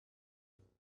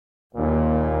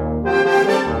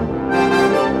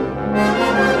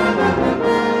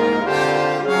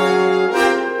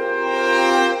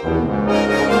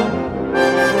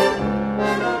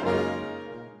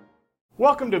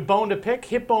Welcome to Bone to Pick,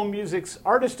 Hip Bone Music's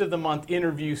Artist of the Month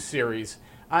interview series.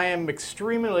 I am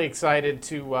extremely excited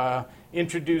to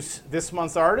introduce this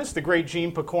month's artist, the great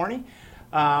Gene Pokorny.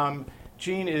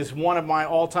 Gene is one of my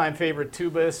all-time favorite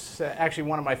tubists, actually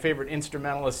one of my favorite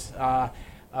instrumentalists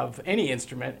of any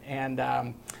instrument.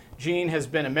 And Gene has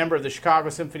been a member of the Chicago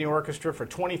Symphony Orchestra for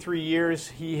 23 years.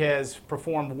 He has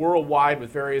performed worldwide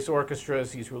with various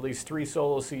orchestras. He's released 3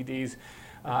 solo CDs,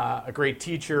 a great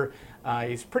teacher.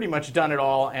 He's pretty much done it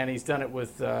all, and he's done it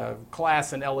with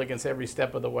class and elegance every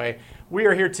step of the way. We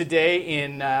are here today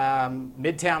in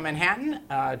Midtown Manhattan,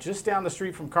 just down the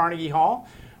street from Carnegie Hall,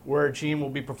 where Gene will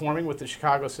be performing with the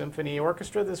Chicago Symphony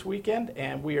Orchestra this weekend,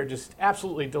 and we are just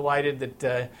absolutely delighted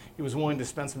that he was willing to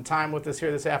spend some time with us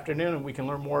here this afternoon, and we can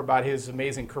learn more about his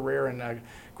amazing career and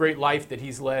great life that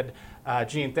he's led.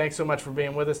 Gene, thanks so much for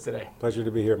being with us today. Pleasure to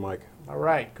be here, Mike. All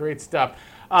right, great stuff.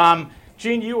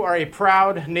 Gene, you are a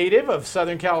proud native of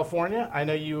Southern California. I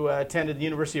know you attended the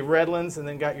University of Redlands and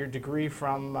then got your degree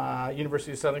from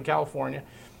University of Southern California.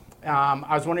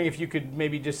 I was wondering if you could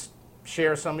maybe just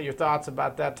share some of your thoughts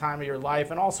about that time of your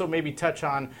life, and also maybe touch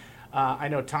on, I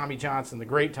know Tommy Johnson, the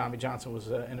great Tommy Johnson, was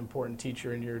an important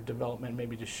teacher in your development.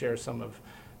 Maybe just share some of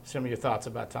your thoughts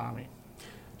about Tommy.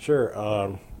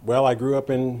 Sure. Well, I grew up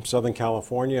in Southern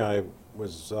California. I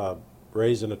was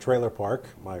raised in a trailer park.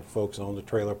 My folks owned a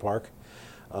trailer park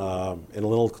in a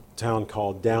little town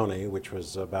called Downey, which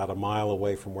was about a mile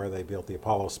away from where they built the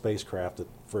Apollo spacecraft that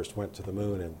first went to the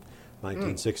moon in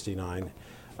 1969.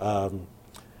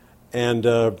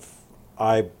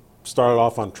 I started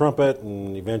off on trumpet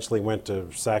and eventually went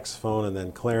to saxophone and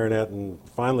then clarinet, and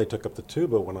finally took up the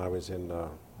tuba when I was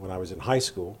in high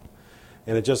school.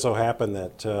 And it just so happened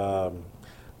that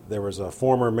there was a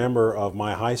former member of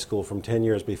my high school from 10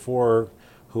 years before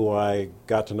who I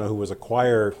got to know, who was a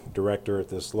choir director at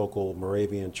this local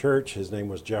Moravian church. His name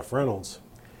was Jeff Reynolds,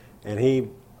 and he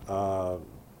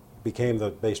became the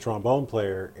bass trombone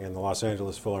player in the Los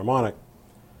Angeles Philharmonic.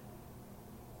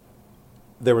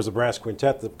 There was a brass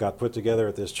quintet that got put together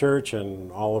at this church,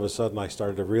 and all of a sudden I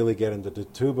started to really get into the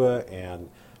tuba, and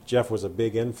Jeff was a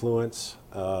big influence.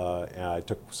 And I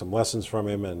took some lessons from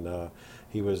him, and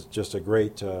he was just a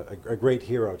great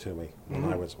hero to me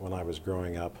when I was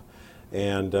growing up.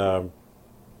 And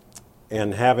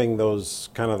having those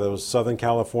Southern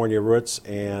California roots,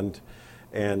 and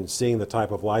seeing the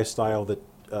type of lifestyle that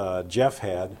Jeff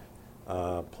had,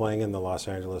 playing in the Los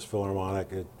Angeles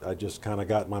Philharmonic, I just kind of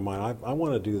got in my mind, I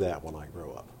want to do that when I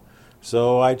grow up.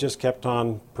 So I just kept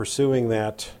on pursuing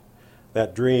that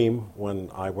dream when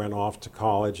I went off to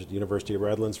college at the University of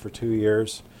Redlands for 2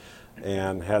 years,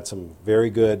 and had some very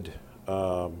good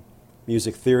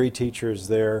music theory teachers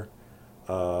there,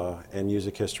 and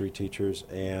music history teachers,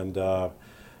 and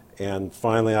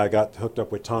finally I got hooked up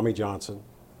with Tommy Johnson,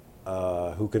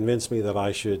 who convinced me that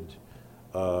I should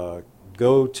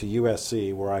go to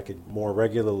USC, where I could more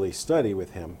regularly study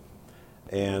with him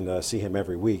and see him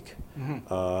every week.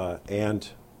 And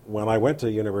when I went to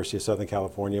the University of Southern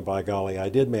California, by golly, I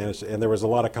did manage to, and there was a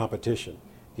lot of competition.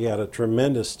 He had a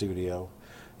tremendous studio,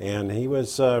 and he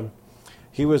was a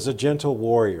gentle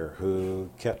warrior who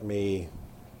kept me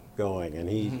going, and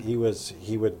he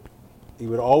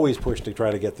would always push to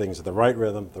try to get things at the right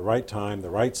rhythm, the right time, the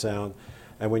right sound.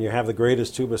 And when you have the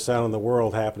greatest tuba sound in the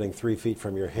world happening 3 feet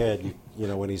from your head, you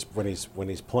know, when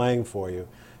he's playing for you,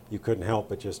 you couldn't help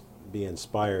but just be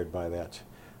inspired by that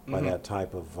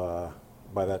type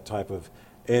of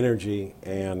energy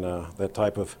and that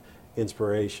type of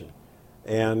inspiration.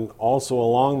 And also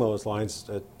along those lines,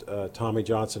 Tommy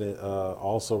Johnson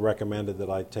also recommended that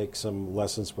I take some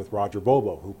lessons with Roger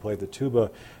Bobo, who played the tuba in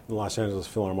the Los Angeles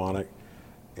Philharmonic.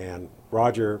 And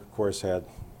Roger, of course, had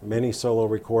many solo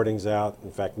recordings out. In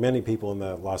fact, many people in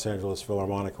the Los Angeles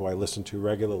Philharmonic who I listened to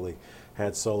regularly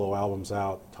had solo albums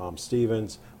out. Tom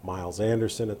Stevens, Miles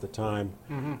Anderson at the time,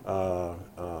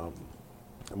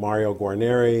 Mario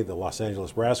Guarneri, the Los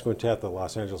Angeles Brass Quintet, the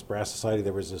Los Angeles Brass Society.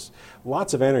 There was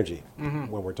lots of energy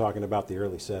when we're talking about the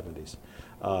early 70s.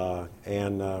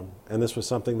 And this was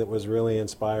something that was really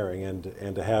inspiring,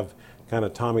 and to have kind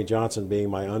of Tommy Johnson being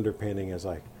my underpinning as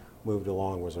I moved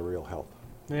along was a real help.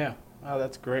 Yeah. Oh,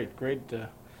 that's great. Great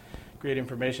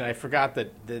information. I forgot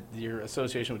that your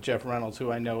association with Jeff Reynolds,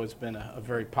 who I know has been a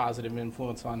very positive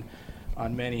influence on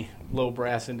many low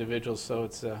brass individuals, so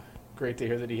it's great to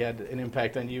hear that he had an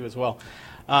impact on you as well.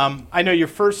 I know your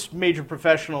first major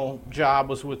professional job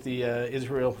was with the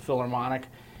Israel Philharmonic,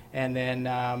 and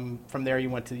then from there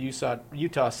you went to the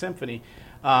Utah Symphony.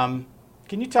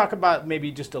 Can you talk about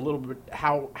maybe just a little bit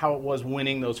how it was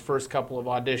winning those first couple of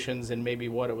auditions, and maybe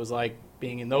what it was like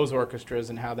being in those orchestras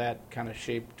and how that kind of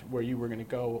shaped where you were going to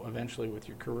go eventually with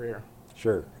your career.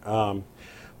 Sure.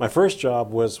 My first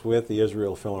job was with the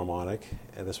Israel Philharmonic,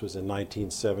 and this was in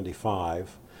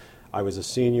 1975. I was a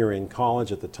senior in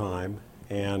college at the time,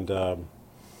 and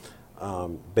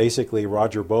basically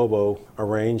Roger Bobo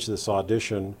arranged this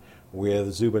audition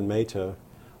with Zubin Mehta,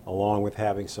 along with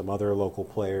having some other local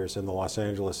players in the Los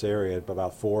Angeles area,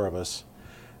 about 4 of us.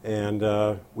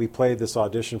 And we played this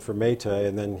audition for Mehta,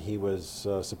 and then he was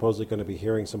supposedly going to be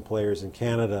hearing some players in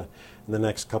Canada in the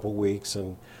next couple weeks,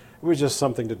 and it was just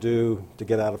something to do to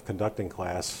get out of conducting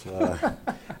class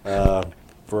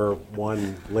for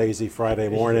one lazy Friday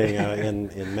morning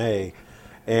in May.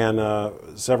 And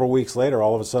several weeks later,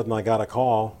 all of a sudden I got a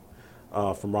call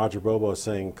from Roger Bobo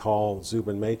saying, call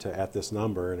Zubin Mehta at this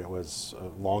number, and it was a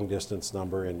long-distance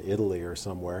number in Italy or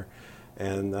somewhere.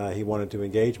 And he wanted to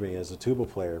engage me as a tuba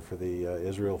player for the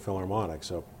Israel Philharmonic.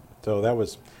 So that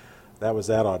was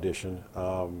that audition.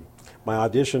 My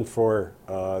audition for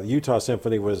Utah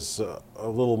Symphony was a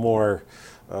little more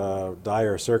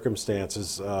dire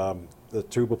circumstances. The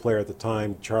tuba player at the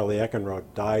time, Charlie Eckenroth,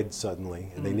 died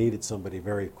suddenly, and they needed somebody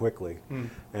very quickly.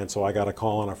 And so I got a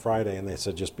call on a Friday, and they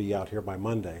said, just be out here by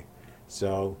Monday.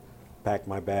 So packed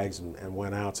my bags and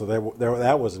went out. So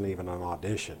that wasn't even an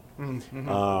audition.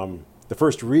 The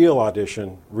first real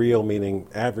audition, real meaning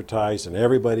advertised and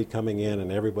everybody coming in and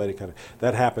everybody kind of,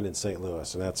 that happened in St.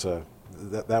 Louis, and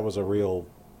that was a real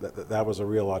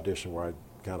audition where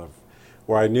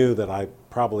I knew that I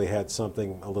probably had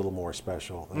something a little more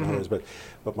special than others. But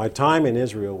my time in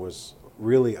Israel was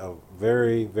really a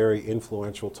very, very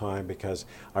influential time, because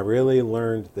I really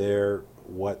learned there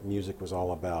what music was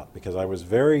all about, because I was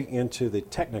very into the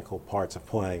technical parts of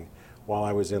playing while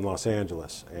I was in Los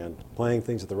Angeles, and playing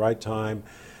things at the right time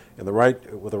and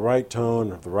with the right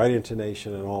tone, the right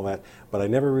intonation and all that, but I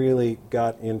never really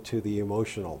got into the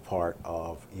emotional part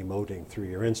of emoting through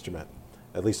your instrument.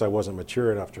 At least I wasn't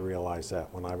mature enough to realize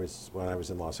that when I was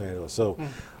in Los Angeles. So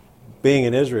being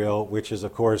in Israel, which is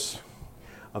of course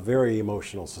a very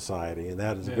emotional society, and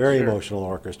that is a very emotional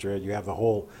orchestra. You have the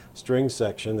whole string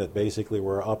section that basically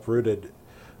were uprooted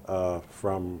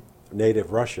from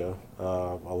native Russia, a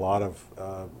lot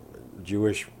of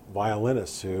Jewish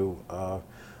violinists who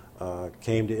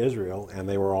came to Israel, and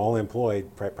they were all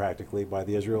employed practically by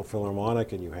the Israel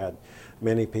Philharmonic, and you had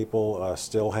many people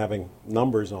still having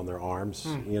numbers on their arms,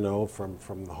 you know,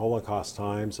 from the Holocaust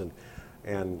times,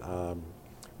 and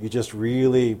you just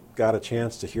really got a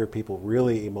chance to hear people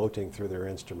really emoting through their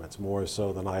instruments, more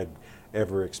so than I'd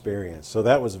ever experienced. So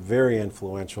that was very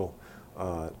influential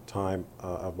time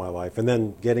of my life. And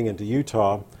then getting into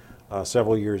Utah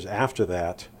several years after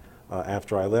that,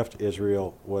 after I left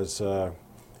Israel, was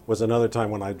another time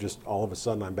when I just, all of a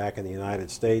sudden, I'm back in the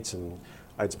United States, and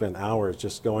I'd spend hours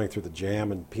just going through the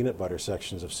jam and peanut butter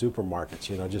sections of supermarkets,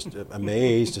 you know, just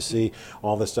amazed to see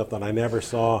all this stuff that I never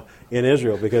saw in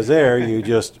Israel, because there you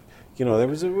just, you know, it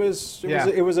was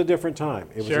a different time.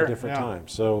 It was a different time.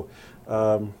 So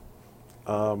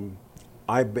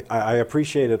I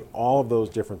appreciated all of those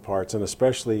different parts, and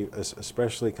especially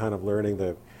kind of learning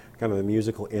the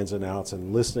musical ins and outs,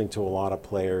 and listening to a lot of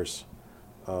players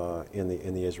in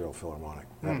the Israel Philharmonic.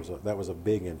 That was a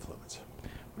big influence.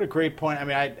 What a great point. I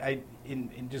mean,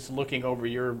 in just looking over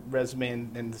your resume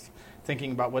and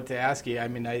thinking about what to ask you, I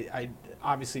mean, I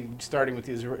obviously starting with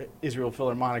the Israel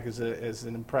Philharmonic is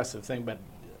an impressive thing, but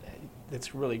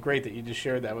it's really great that you just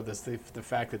shared that with us. The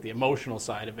fact that the emotional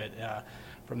side of it,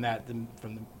 from the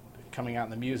coming out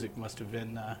in the music, must have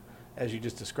been, as you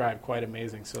just described, quite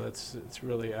amazing. So it's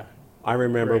really a. I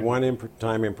remember one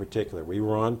time in particular. We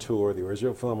were on tour. The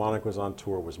Israel Philharmonic was on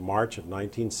tour. It was March of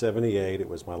 1978. It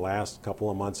was my last couple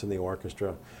of months in the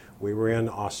orchestra. We were in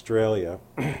Australia,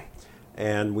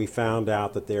 and we found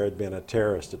out that there had been a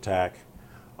terrorist attack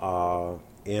right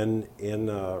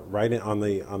on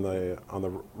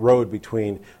the road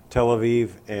between Tel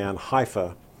Aviv and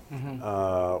Haifa,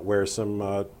 where some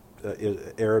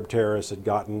Arab terrorists had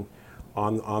gotten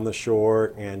on the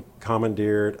shore and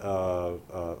commandeered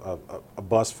a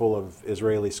bus full of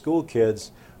Israeli school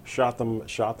kids, shot them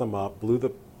up, blew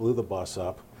the bus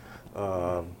up,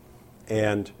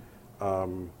 and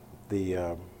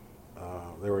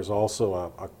there was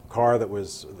also a car that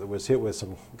was hit with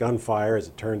some gunfire. As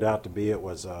it turned out to be, it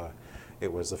was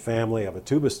the family of a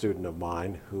tuba student of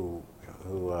mine who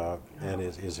and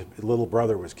his little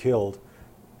brother was killed.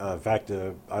 In fact,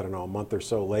 I don't know, a month or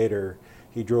so later,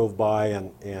 he drove by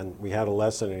and we had a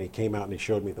lesson, and he came out and he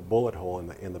showed me the bullet hole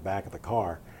in the back of the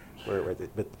car.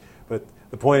 But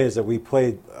the point is that we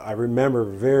played. I remember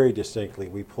very distinctly.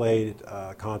 We played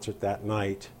a concert that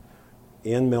night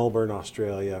in Melbourne,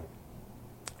 Australia,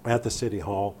 at the City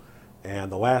Hall.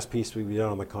 And the last piece we did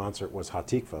on the concert was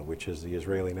Hatikva, which is the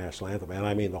Israeli national anthem. And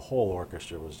I mean, the whole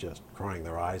orchestra was just crying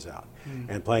their eyes out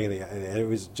and playing and it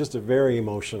was just a very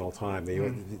emotional time.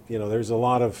 You know, there's a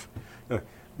lot of,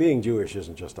 being Jewish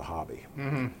isn't just a hobby.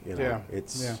 You know,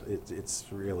 it's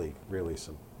really, really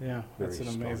some. Yeah, that's an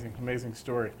strong. amazing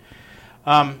story.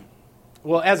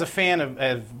 Well, as a fan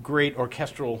of great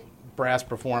orchestral brass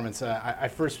performance, I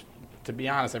first, to be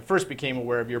honest, I first became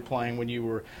aware of your playing when you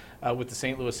were with the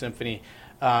St. Louis Symphony.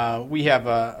 We have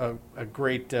a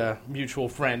great mutual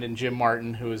friend in Jim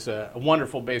Martin, who is a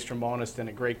wonderful bass trombonist and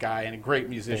a great guy and a great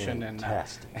musician.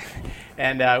 Fantastic.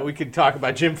 And we could talk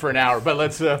about Jim for an hour, but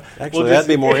let's... Actually, that'd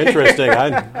be more interesting.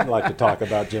 I'd like to talk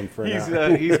about Jim for an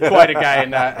hour. He's quite a guy,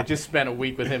 and I just spent a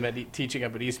week with him teaching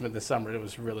up at Eastman this summer. It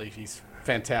was really, he's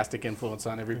fantastic influence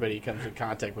on everybody he comes in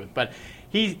contact with. But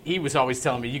he was always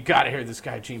telling me, you got to hear this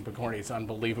guy, Gene Pokorny. It's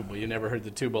unbelievable. You never heard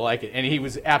the tuba like it. And he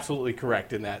was absolutely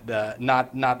correct in that,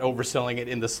 not overselling it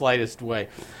in the slightest way.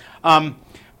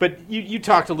 But you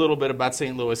talked a little bit about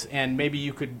St. Louis, and maybe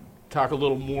you could talk a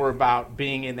little more about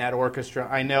being in that orchestra.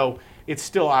 I know it's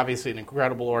still obviously an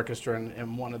incredible orchestra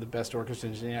and one of the best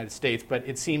orchestras in the United States, but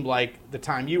it seemed like the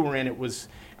time you were in, it was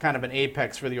kind of an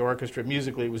apex for the orchestra.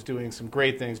 Musically, it was doing some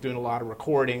great things, doing a lot of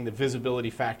recording. The visibility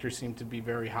factor seemed to be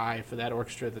very high for that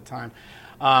orchestra at the time.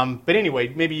 But anyway,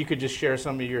 maybe you could just share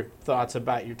some of your thoughts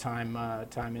about your time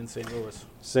in St. Louis.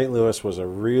 St. Louis was a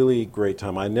really great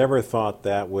time. I never thought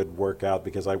that would work out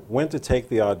because I went to take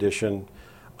the audition,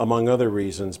 among other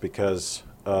reasons, because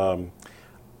the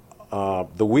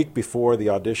week before the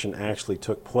audition actually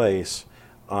took place,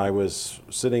 I was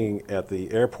sitting at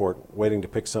the airport waiting to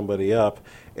pick somebody up,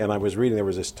 and I was reading, there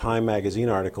was this Time magazine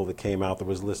article that came out that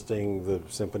was listing the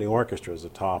symphony orchestras, the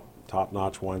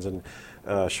top-notch ones, and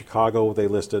Chicago they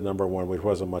listed number 1, which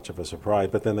wasn't much of a surprise,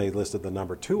 but then they listed the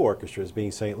number 2 orchestra as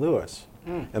being St. Louis.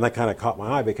 And that kind of caught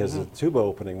my eye because the tuba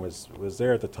opening was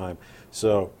there at the time.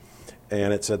 So,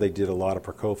 and it said they did a lot of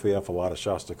Prokofiev, a lot of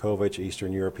Shostakovich,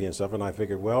 Eastern European stuff, and I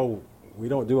figured, well, we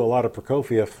don't do a lot of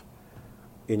Prokofiev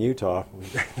in Utah.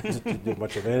 We didn't do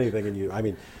much of anything in Utah. I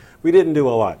mean, we didn't do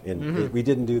a lot. We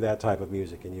didn't do that type of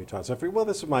music in Utah. So I figured, well,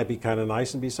 this might be kind of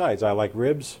nice, and besides, I like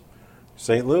ribs.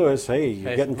 St. Louis, hey,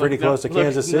 you're getting pretty close to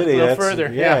Kansas City. Look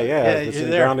further. Yeah. It's in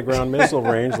ground-to-ground missile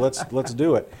range. Let's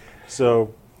do it.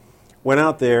 So, went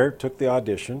out there, took the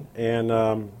audition,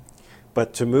 and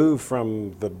but to move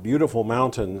from the beautiful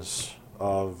mountains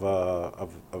of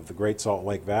the Great Salt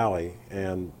Lake Valley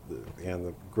and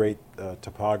the great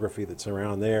topography that's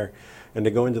around there, and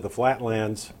to go into the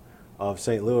flatlands of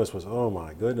St. Louis was, oh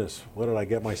my goodness, what did I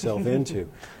get myself into?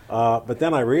 But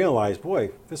then I realized, boy,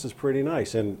 this is pretty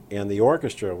nice. And the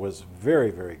orchestra was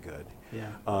very, very good.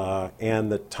 Yeah.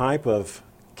 And the type of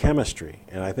chemistry,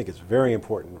 and I think it's very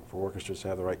important for orchestras to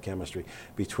have the right chemistry,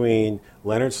 between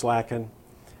Leonard Slatkin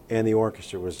and the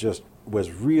orchestra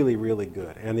was really, really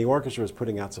good. And the orchestra was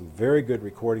putting out some very good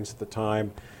recordings at the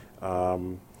time.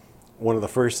 One of the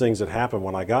first things that happened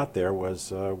when I got there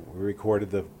was we recorded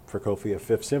the Prokofiev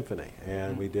Fifth Symphony,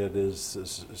 and we did his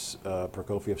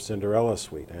Prokofiev Cinderella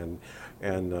Suite, and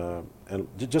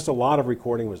just a lot of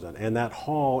recording was done. And that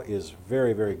hall is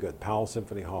very, very good, Powell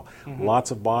Symphony Hall. Lots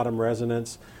of bottom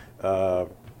resonance.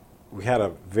 We had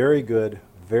a very good,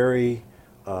 very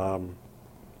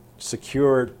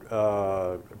secured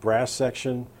brass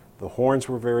section. The horns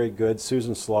were very good.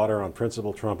 Susan Slaughter on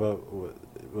principal trumpet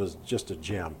was just a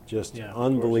gem, just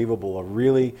unbelievable. A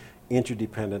really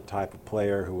interdependent type of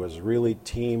player who was really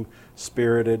team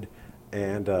spirited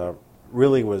and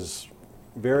really was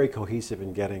very cohesive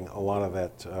in getting a lot of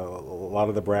that, a lot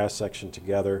of the brass section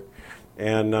together.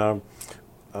 And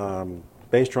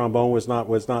bass trombone was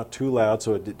not too loud,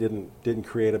 so it didn't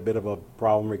create a bit of a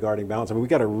problem regarding balance. I mean, we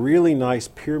got a really nice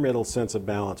pyramidal sense of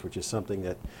balance, which is something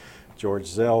that George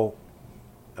Zell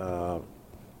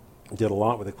did a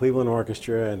lot with the Cleveland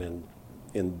Orchestra, and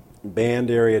in band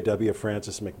area, W.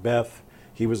 Francis Macbeth,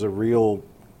 he was a real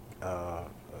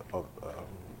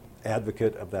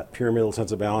advocate of that pyramidal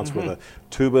sense of balance where the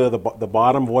tuba, the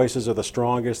bottom voices are the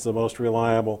strongest, the most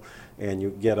reliable, and you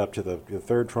get up to the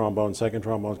third trombone, second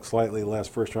trombone slightly less,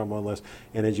 first trombone less,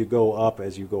 and as you go up,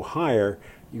 as you go higher,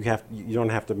 you don't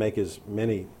have to make as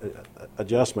many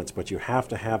adjustments, but you have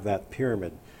to have that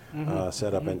pyramid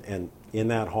set up, and in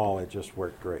that hall it just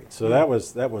worked great. So that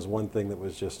was one thing that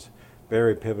was just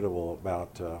very pivotal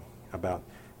about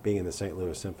being in the St.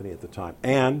 Louis Symphony at the time.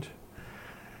 And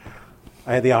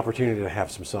I had the opportunity to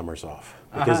have some summers off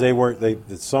because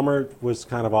the summer was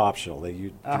kind of optional.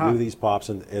 You do these pops,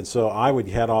 and so I would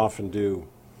head off and do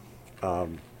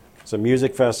some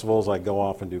music festivals. I'd go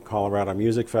off and do Colorado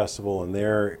Music Festival, and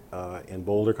there in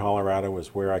Boulder, Colorado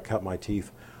was where I cut my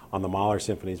teeth on the Mahler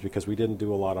symphonies, because we didn't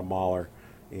do a lot of Mahler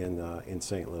in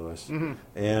St. Louis,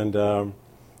 and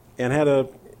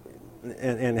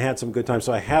had some good time.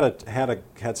 So I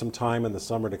had some time in the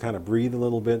summer to kind of breathe a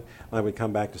little bit. And I would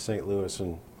come back to St. Louis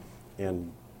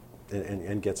and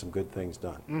get some good things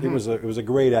done. It was a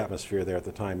great atmosphere there at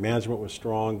the time. Management was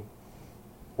strong,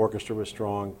 orchestra was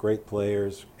strong, great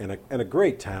players, and a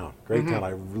great town. Town.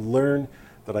 I learned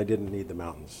that I didn't need the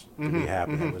mountains to be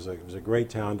happy. It was a great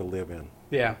town to live in.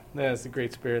 Yeah, that's a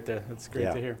great spirit there. That's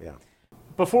great to hear. Yeah.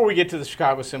 Before we get to the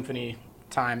Chicago Symphony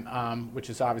time, which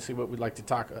is obviously what we'd like to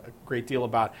talk a great deal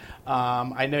about,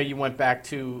 I know you went back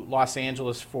to Los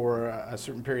Angeles for a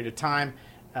certain period of time,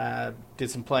 did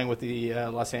some playing with the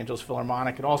Los Angeles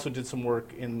Philharmonic, and also did some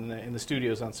work in the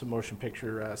studios on some motion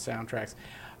picture soundtracks.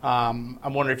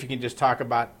 I'm wondering if you can just talk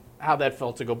about how that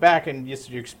felt to go back and just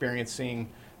your experience seeing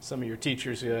some of your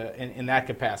teachers in that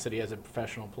capacity as a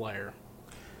professional player.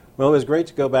 Well, it was great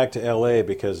to go back to L.A.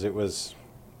 because it was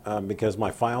because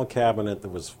my file cabinet that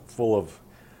was full of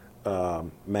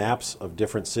maps of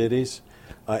different cities.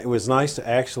 It was nice to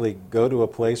actually go to a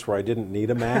place where I didn't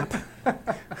need a map,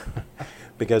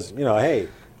 because hey,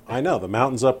 I know the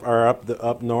mountains are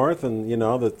up north, and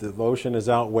the ocean is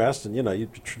out west, and you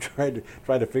try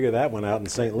to figure that one out in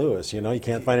St. Louis. You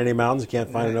can't find any mountains, you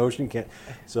can't find an ocean,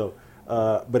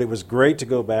 but it was great to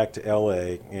go back to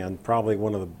L.A. and probably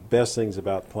one of the best things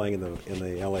about playing in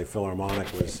the L.A.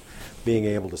 Philharmonic was being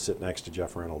able to sit next to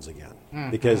Jeff Reynolds again,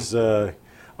 because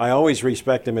I always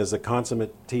respect him as a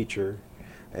consummate teacher,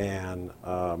 and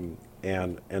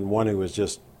one who was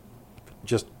just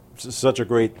such a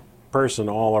great person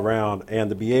all around, and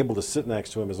to be able to sit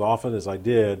next to him as often as I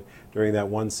did during that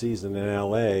one season in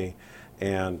L.A.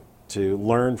 and to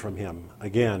learn from him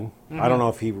again. I don't know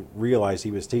if he realized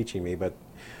he was teaching me, but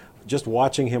just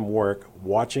watching him work,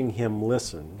 watching him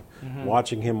listen,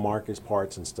 watching him mark his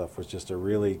parts and stuff was just a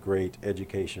really great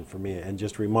education for me, and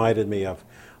just reminded me of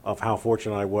how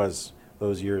fortunate I was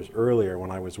those years earlier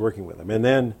when I was working with him. And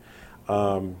then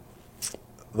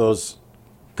those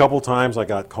couple times I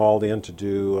got called in to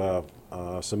do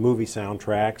some movie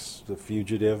soundtracks, The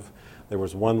Fugitive. There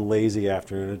was one lazy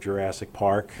afternoon at Jurassic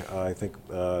Park. I think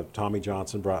Tommy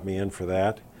Johnson brought me in for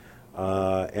that,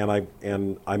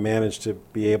 and I managed to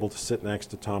be able to sit next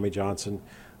to Tommy Johnson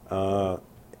and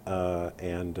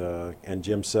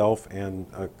Jim Self and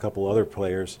a couple other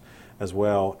players as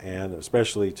well, and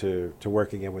especially to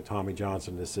work again with Tommy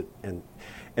Johnson to sit and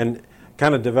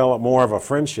kind of develop more of a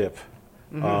friendship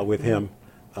with him.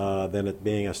 Than it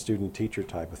being a student-teacher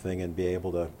type of thing, and be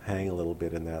able to hang a little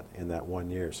bit in that 1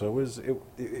 year. So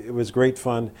it was great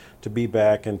fun to be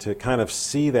back and to kind of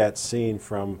see that scene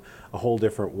from a whole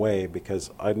different way,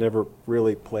 because I never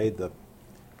really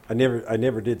I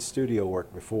never did studio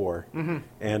work before,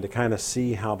 and to kind of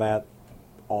see how that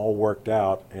all worked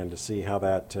out, and to see how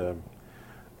that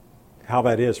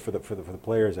is for the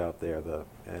players out there,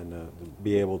 and to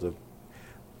be able to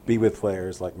be with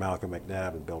players like Malcolm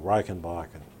McNabb and Bill Reichenbach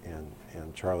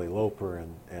and Charlie Loper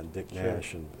and Dick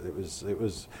Nash, and it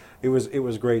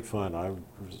was great fun.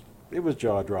 It was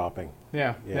jaw dropping.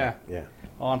 Yeah.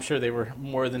 Well, I'm sure they were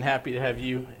more than happy to have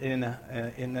you in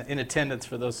attendance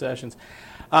for those sessions.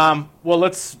 Well,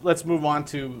 let's move on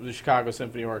to the Chicago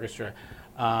Symphony Orchestra.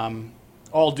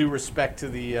 All due respect to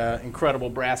the incredible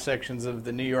brass sections of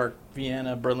the New York,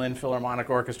 Vienna, Berlin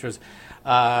Philharmonic Orchestras,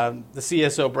 the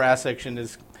CSO brass section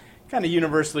is kind of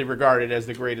universally regarded as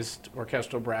the greatest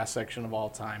orchestral brass section of all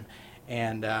time.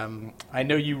 And I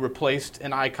know you replaced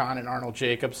an icon in Arnold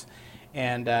Jacobs,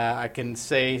 and I can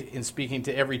say, in speaking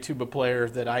to every tuba player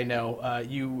that I know,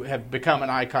 you have become an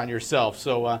icon yourself.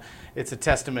 So it's a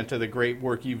testament to the great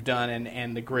work you've done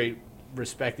and the great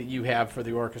respect that you have for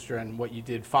the orchestra and what you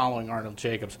did following Arnold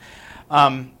Jacobs.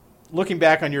 Looking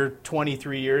back on your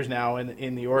 23 years now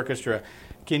in the orchestra,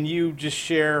 can you just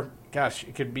share, gosh,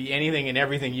 it could be anything and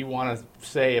everything you want to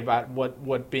say about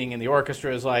what being in the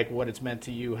orchestra is like, what it's meant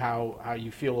to you, how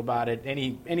you feel about it,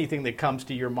 anything that comes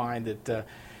to your mind that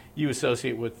you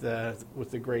associate with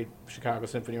the great Chicago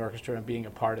Symphony Orchestra and being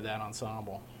a part of that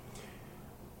ensemble?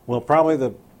 Well, probably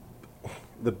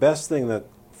the best thing that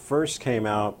first came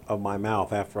out of my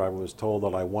mouth after I was told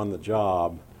that I won the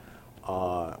job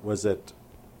was that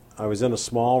I was in a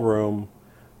small room,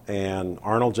 and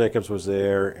Arnold Jacobs was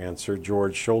there, and Sir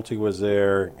George Schulte was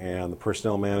there, and the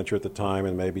personnel manager at the time,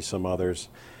 and maybe some others.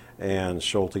 And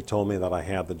Schulte told me that I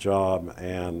had the job,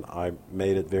 and I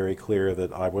made it very clear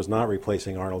that I was not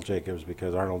replacing Arnold Jacobs,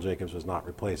 because Arnold Jacobs was not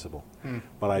replaceable.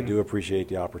 But I do appreciate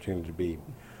the opportunity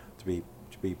to be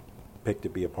picked to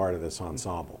be a part of this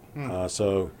ensemble.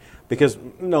 So because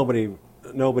nobody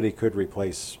could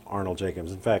replace Arnold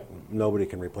Jacobs. In fact, nobody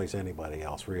can replace anybody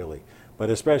else really, but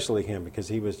especially him because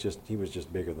he was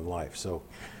just bigger than life. So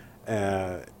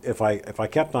if I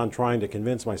kept on trying to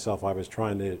convince myself I was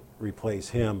trying to replace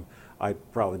him,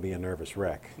 I'd probably be a nervous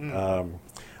wreck.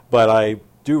 But I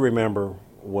do remember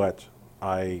what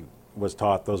I was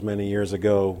taught those many years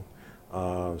ago,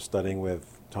 studying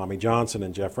with Tommy Johnson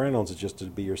and Jeff Reynolds, is just to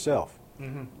be yourself.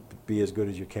 Be as good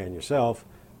as you can yourself,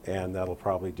 and that'll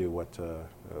probably do what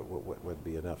would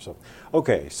be enough. So,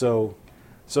 okay, so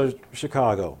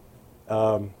Chicago.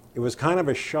 It was kind of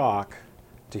a shock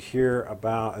to hear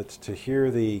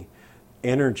the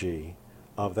energy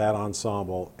of that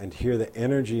ensemble and hear the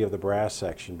energy of the brass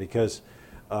section, because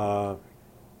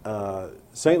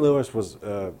St. Louis was,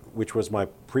 which was my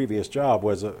previous job,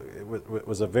 was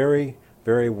a very,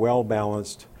 very well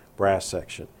balanced brass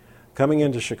section. Coming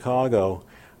into Chicago,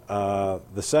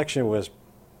 the section was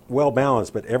well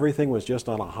balanced, but everything was just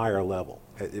on a higher level.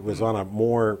 It was on a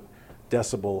more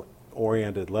decibel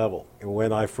oriented level. And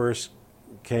when I first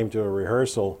came to a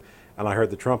rehearsal and I heard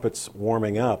the trumpets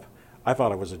warming up, I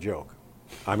thought it was a joke.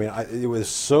 I mean, it was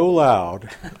so loud,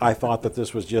 I thought that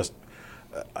this was just,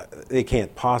 they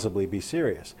can't possibly be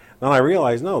serious. Then I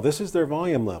realized, no, this is their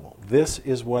volume level. This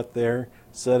is what they're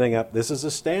setting up. This is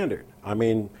a standard. I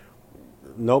mean,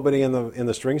 nobody in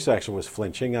the string section was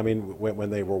flinching. I mean, when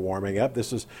they were warming up,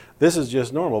 this is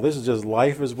just normal. This is just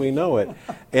life as we know it.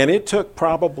 And it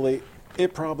probably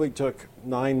took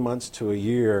 9 months to a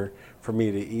year for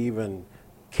me to even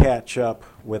catch up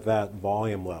with that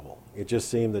volume level. It just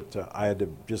seemed that I had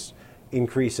to just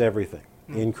increase everything,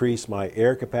 increase my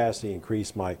air capacity,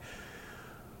 increase my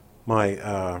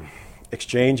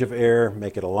exchange of air,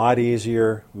 make it a lot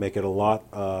easier, make it a lot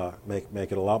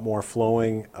more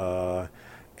flowing,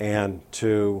 and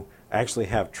to actually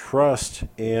have trust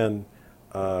in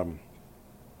the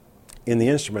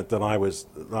instrument that I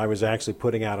was actually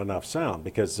putting out enough sound,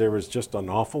 because there was just an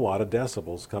awful lot of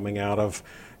decibels coming out of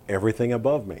everything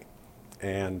above me,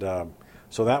 and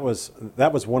so that was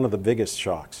one of the biggest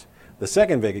shocks. The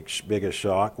second biggest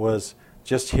shock was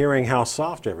just hearing how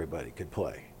soft everybody could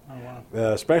play. Oh,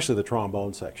 wow. Especially the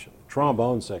trombone section. The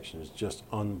trombone section is just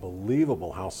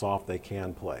unbelievable how soft they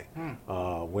can play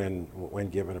when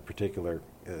given a particular,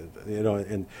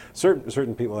 and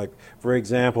certain people, like, for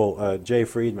example, Jay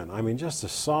Friedman. I mean, just the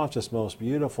softest, most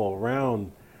beautiful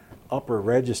round upper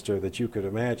register that you could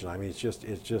imagine. I mean, it's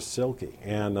just silky.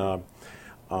 And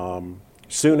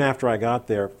soon after I got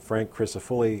there, Frank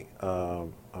Crisafulli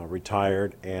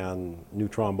retired, and new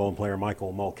trombone player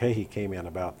Michael Mulcahy came in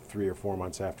about 3 or 4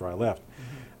 months after I left.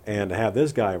 And to have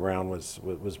this guy around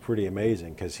was pretty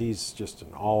amazing, because he's just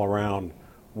an all-around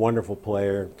wonderful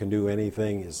player, can do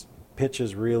anything. His pitch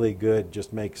is really good,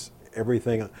 just makes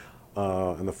everything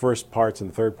in the first parts and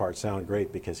the third part sound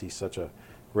great, because he's such a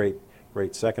great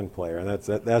second player. And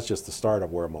that's just the start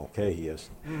of where Mulcahy is.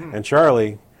 And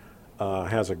Charlie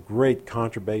has a great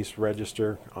contrabass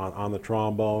register on the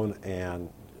trombone, and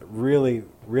really,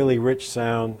 really rich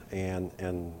sound, and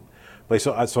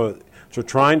so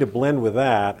trying to blend with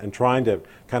that and trying to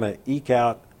kind of eke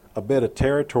out a bit of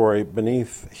territory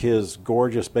beneath his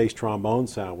gorgeous bass trombone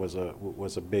sound was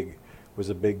a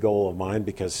big goal of mine,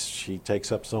 because she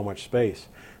takes up so much space.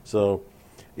 So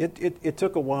it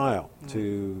took a while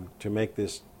to make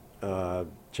this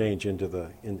change into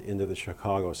the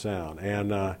Chicago sound,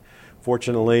 and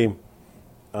fortunately,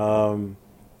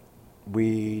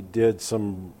 we did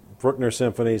some Bruckner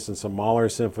symphonies and some Mahler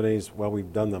symphonies. Well,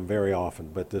 we've done them very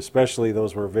often, but especially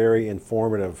those were very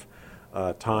informative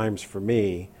times for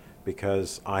me,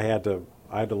 because I had to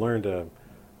learn to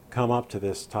come up to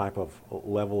this type of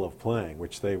level of playing,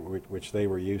 which they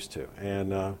were used to.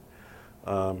 And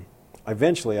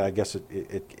eventually, I guess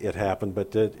it happened,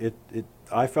 but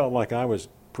I felt like I was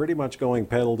pretty much going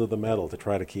pedal to the metal to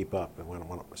try to keep up,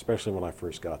 especially when I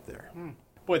first got there.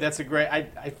 Boy, that's a great,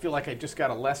 I feel like I just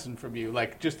got a lesson from you,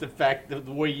 like just the fact that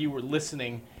the way you were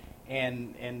listening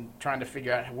and trying to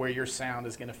figure out where your sound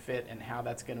is going to fit and how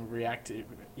that's going to react to,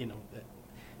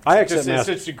 it's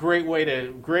such a great way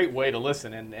to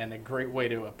listen, and a great way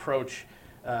to approach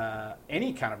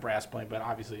any kind of brass playing, but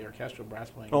obviously orchestral brass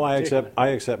playing. Well, I accept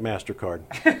MasterCard.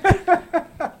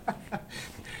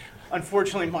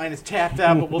 Unfortunately, mine is tapped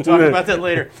out, but we'll talk about that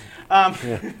later.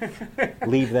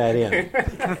 Leave that in.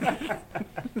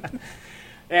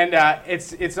 And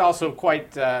it's also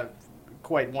quite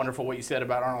wonderful what you said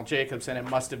about Arnold Jacobs, and it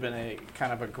must have been a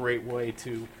kind of a great way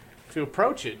to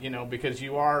approach it, because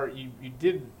you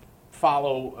did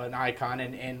follow an icon,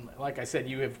 and like I said,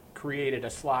 you have created a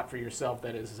slot for yourself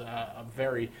that is a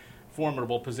very,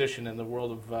 formidable position in the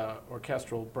world of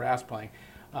orchestral brass playing.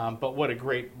 But what a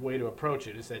great way to approach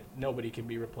it is that nobody can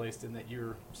be replaced, and that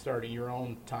you're starting your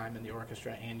own time in the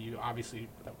orchestra, and you obviously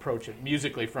approach it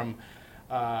musically from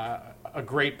a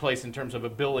great place in terms of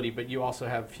ability, but you also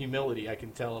have humility. I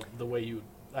can tell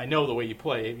I know the way you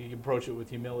play. You approach it with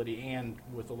humility and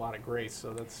with a lot of grace,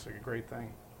 so that's a great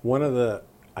thing.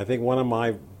 I think one of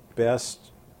my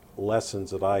best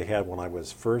lessons that I had when I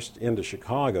was first into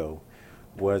Chicago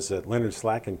was that Leonard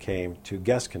Slatkin came to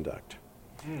guest conduct.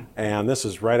 And this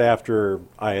is right after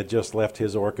I had just left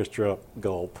his orchestra,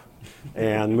 Gulp,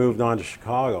 and moved on to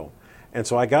Chicago. And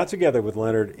so I got together with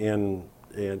Leonard in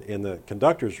the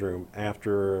conductor's room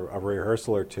after a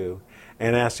rehearsal or two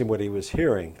and asked him what he was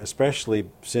hearing, especially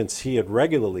since he had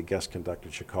regularly guest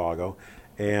conducted Chicago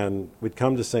and would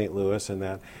come to St. Louis and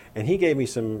that. And he gave me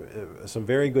some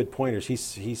very good pointers.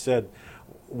 He said,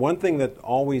 one thing that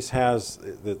always has,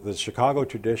 the Chicago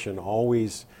tradition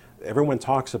always, everyone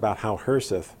talks about how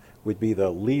Herseth would be the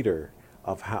leader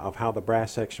of how the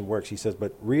brass section works. He says,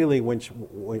 but really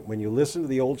when you listen to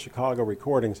the old Chicago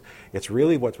recordings, it's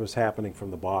really what was happening from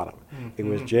the bottom. Mm-hmm. It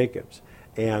was Jacobs.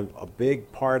 And a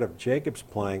big part of Jacobs'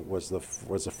 playing was the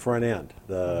front end,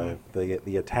 the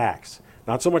attacks.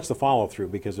 Not so much the follow-through,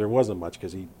 because there wasn't much,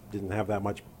 because he didn't have that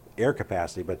much air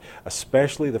capacity, but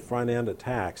especially the front end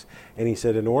attacks. And he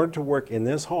said, in order to work in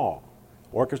this hall,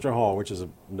 Orchestra Hall, which is a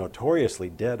notoriously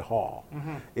dead hall,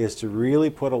 is to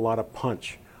really put a lot of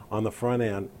punch on the front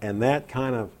end, and that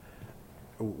kind of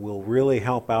will really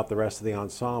help out the rest of the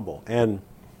ensemble. And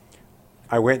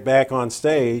I went back on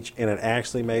stage, and it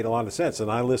actually made a lot of sense.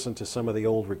 And I listened to some of the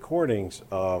old recordings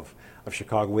of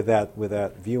Chicago with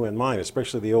that view in mind,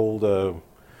 especially the old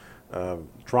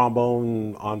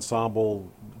trombone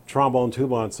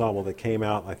tuba ensemble that came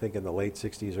out, I think, in the late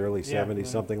 60s, early 70s,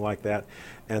 something like that.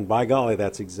 And by golly,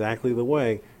 that's exactly the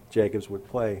way Jacobs would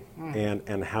play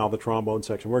and how the trombone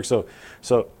section works.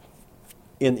 So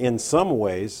in some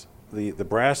ways, the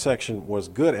brass section was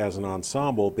good as an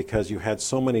ensemble because you had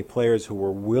so many players who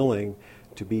were willing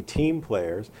to be team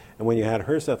players. And when you had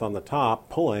Herseth on the top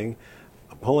pulling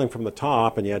from the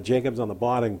top, and you had Jacobs on the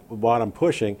bottom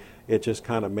pushing, it just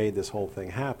kind of made this whole thing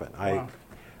happen. Wow.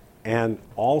 And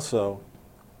also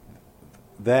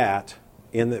that,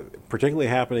 particularly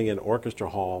happening in Orchestra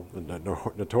Hall, the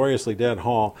notoriously dead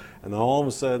hall, and then all of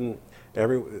a sudden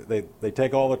they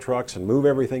take all the trucks and move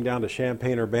everything down to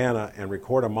Champaign-Urbana and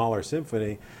record a Mahler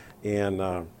symphony in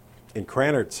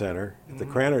Krannert Center, at the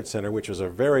Krannert Center, which was a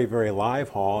very, very live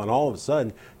hall, and all of a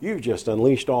sudden you've just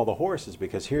unleashed all the horses,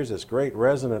 because here's this great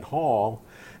resonant hall,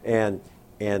 and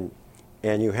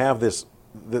you have this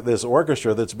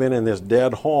orchestra that's been in this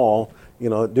dead hall,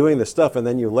 doing this stuff, and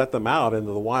then you let them out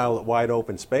into the wide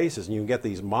open spaces, and you get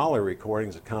these Mahler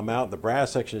recordings that come out. The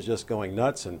brass section is just going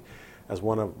nuts, and as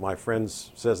one of my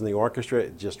friends says in the orchestra,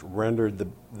 it just rendered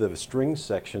the string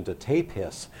section to tape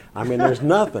hiss. I mean, there's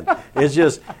nothing. It's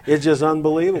just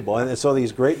unbelievable. And so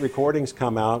these great recordings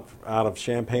come out of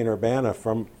Champaign-Urbana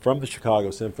from the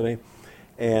Chicago Symphony,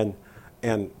 and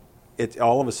it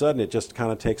all of a sudden it just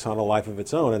kind of takes on a life of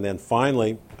its own. And then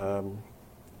finally,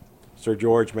 Sir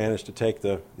George managed to take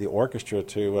the orchestra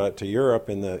to Europe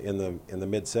in the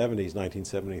mid 70s,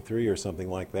 1973 or something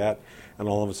like that, and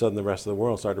all of a sudden the rest of the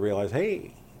world started to realize,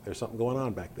 hey, there's something going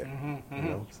on back there.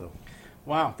 So.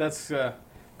 Wow, that's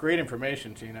great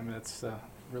information, Gene. I mean, that's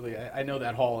really, I know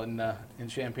that hall in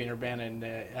Champaign-Urbana, and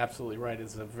absolutely right.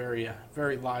 It's a very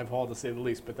very live hall, to say the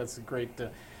least. But that's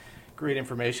great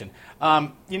information.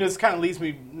 This kind of leads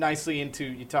me nicely into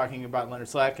you talking about Leonard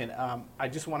Slatkin. I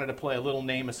just wanted to play a little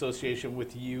name association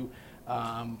with you,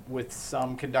 with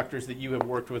some conductors that you have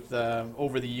worked with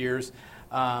over the years.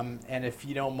 And if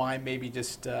you don't mind, maybe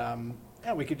just,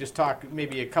 we could just talk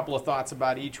maybe a couple of thoughts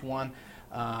about each one,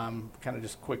 kind of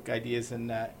just quick ideas.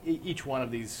 And each one of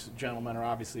these gentlemen are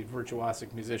obviously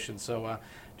virtuosic musicians, so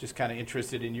just kind of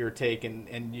interested in your take,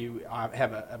 and you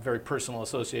have a very personal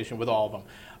association with all of them.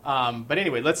 But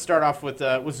anyway, let's start off with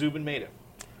Zubin Mehta.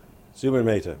 Zubin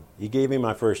Mehta, he gave me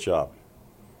my first job.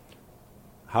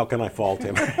 How can I fault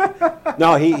him?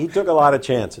 No, he took a lot of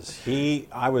chances.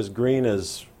 I was green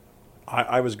as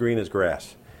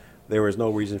grass. There was no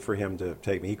reason for him to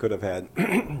take me. He could have had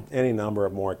any number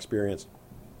of more experienced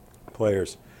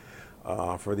players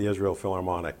for the Israel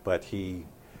Philharmonic, but he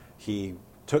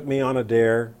took me on a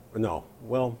dare. No,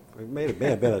 well, it may have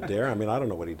been a dare. I mean, I don't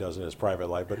know what he does in his private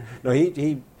life, but no,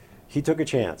 he took a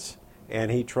chance,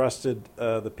 and he trusted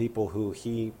the people who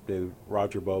he knew,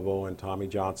 Roger Bobo and Tommy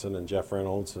Johnson and Jeff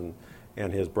Reynolds and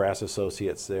his brass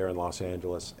associates there in Los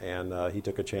Angeles, and he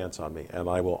took a chance on me, and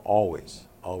I will always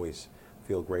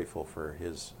feel grateful for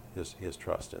his his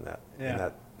trust in that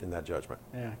Yeah. in that judgment.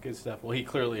 Yeah, good stuff. Well, he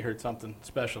clearly heard something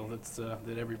special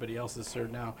that everybody else has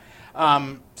heard now.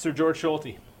 Sir George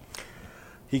Schulte.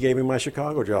 He gave me my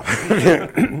Chicago job.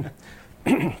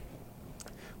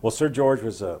 Well, Sir George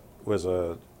was a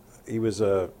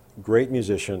great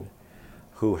musician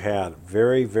who had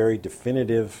very, very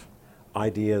definitive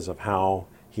ideas of how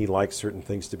he liked certain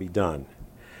things to be done.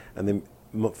 And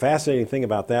the fascinating thing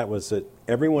about that was that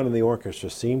everyone in the orchestra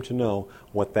seemed to know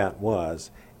what that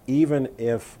was, even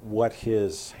if what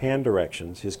his hand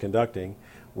directions, his conducting,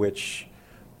 which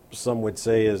some would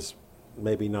say is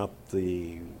maybe not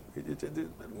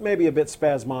maybe a bit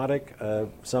spasmodic,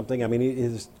 something. I mean,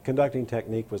 his conducting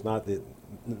technique was not the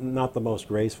most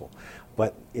graceful,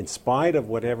 but in spite of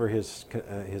whatever his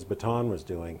baton was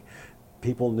doing,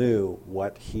 people knew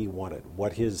what he wanted,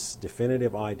 what his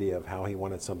definitive idea of how he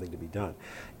wanted something to be done.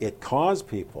 It caused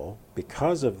people,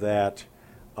 because of that,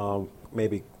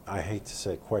 maybe I hate to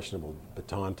say questionable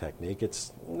baton technique.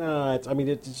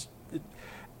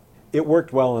 It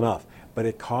worked well enough, but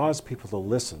it caused people to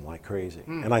listen like crazy.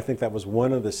 And I think that was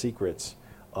one of the secrets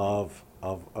of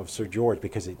Sir George,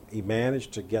 because he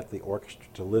managed to get the orchestra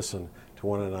to listen to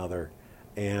one another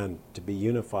and to be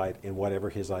unified in whatever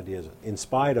his ideas, in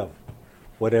spite of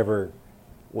whatever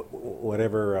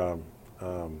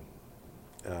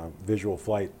visual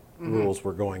flight rules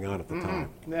were going on at the time.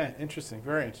 Yeah, interesting,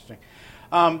 very interesting.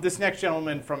 This next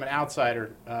gentleman, from an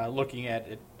outsider looking at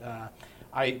it,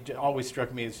 always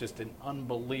struck me as just an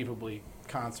unbelievably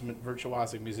consummate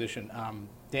virtuosic musician,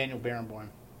 Daniel Barenboim.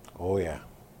 Oh yeah,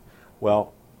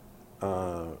 well,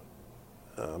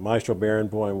 Maestro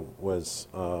Barenboim was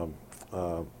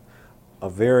a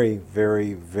very,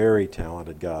 very, very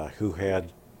talented guy who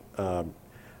had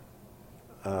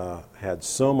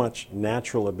so much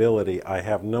natural ability. I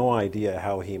have no idea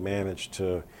how he managed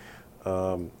to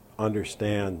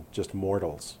understand just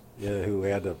mortals who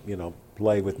had to,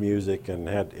 play with music and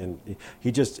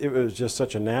it was just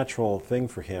such a natural thing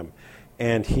for him,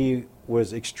 and he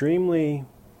was extremely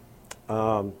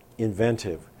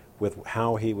inventive with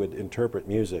how he would interpret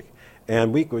music,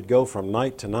 and we could go from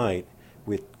night to night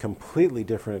with completely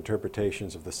different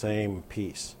interpretations of the same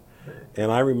piece.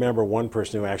 And I remember one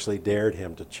person who actually dared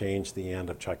him to change the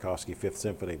end of Tchaikovsky's Fifth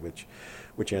Symphony, which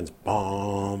ends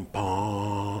bum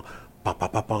bum bum bum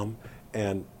bum bum,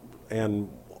 and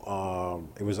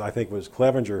I think it was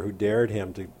Clevenger who dared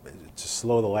him to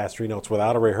slow the last three notes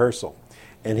without a rehearsal,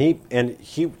 and he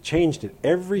changed it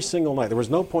every single night. There was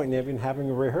no point in even having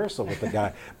a rehearsal with the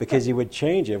guy because he would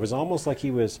change it. It was almost like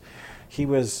he was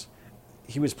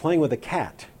playing with a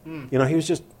cat. He was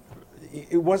just.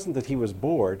 It wasn't that he was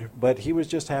bored, but he was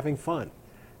just having fun,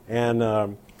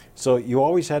 and so you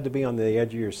always had to be on the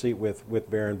edge of your seat with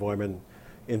Barenboim. And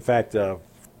in fact,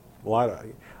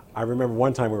 I remember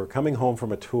one time we were coming home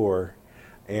from a tour,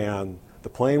 and the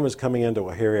plane was coming into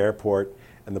O'Hare Airport,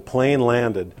 and the plane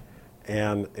landed,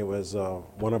 and it was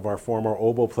one of our former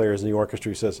oboe players in the orchestra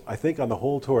who says, "I think on the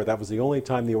whole tour that was the only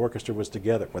time the orchestra was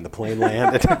together, when the plane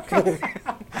landed."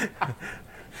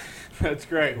 That's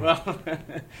great. Well,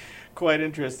 quite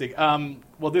interesting.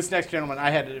 Well, this next gentleman,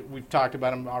 we've talked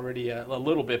about him already a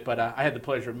little bit, but I had the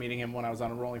pleasure of meeting him when I was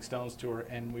on a Rolling Stones tour,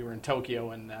 and we were in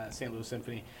Tokyo, and St. Louis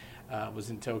Symphony was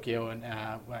in Tokyo, and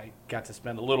I got to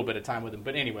spend a little bit of time with him.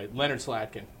 But anyway, Leonard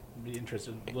Slatkin, I'd be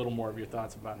interested in a little more of your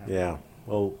thoughts about him. Yeah,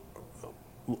 well,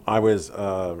 I was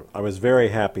very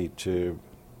happy to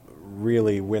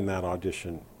really win that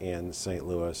audition in St.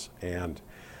 Louis, and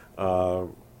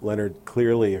Leonard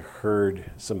clearly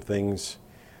heard some things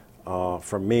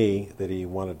from me that he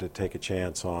wanted to take a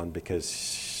chance on,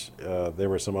 because there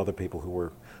were some other people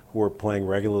who were playing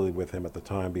regularly with him at the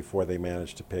time before they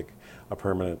managed to pick a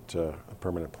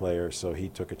permanent player. So he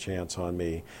took a chance on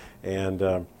me,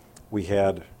 and we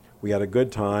had a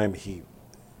good time. He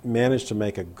managed to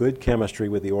make a good chemistry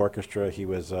with the orchestra. He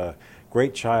was a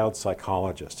great child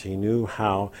psychologist. He knew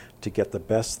how to get the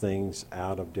best things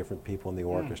out of different people in the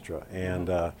orchestra, and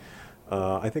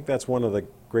I think that's one of the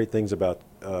great things about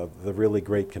the really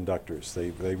great conductors.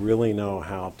 They really know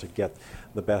how to get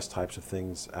the best types of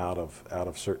things out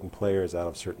of certain players, out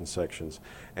of certain sections,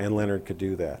 and Leonard could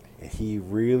do that. He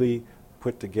really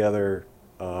put together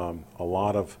a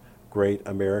lot of great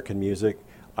American music.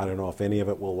 I don't know if any of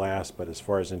it will last, but as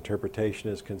far as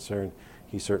interpretation is concerned,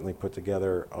 he certainly put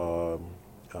together a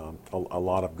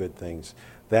lot of good things.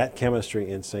 That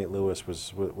chemistry in St. Louis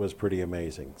was pretty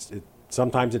amazing.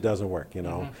 Sometimes it doesn't work,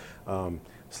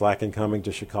 Slatkin coming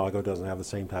to Chicago doesn't have the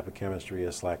same type of chemistry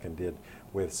as Slatkin did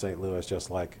with St. Louis,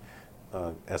 just like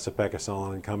Esa-Pekka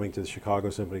Salonen coming to the Chicago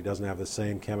Symphony doesn't have the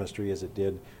same chemistry as it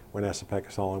did when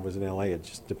Esa-Pekka Salonen was in L.A. It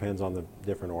just depends on the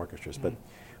different orchestras. Mm-hmm.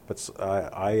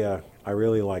 I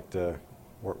really liked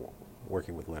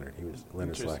working with Leonard. He was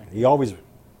Leonard Interesting. Slatkin. He always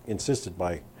insisted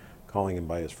by calling him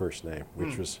by his first name,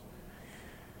 which was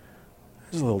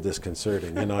a little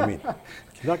disconcerting. You know, I mean,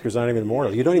 conductors aren't even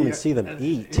mortal. You don't even see them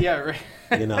eat. Yeah,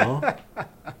 right. You know.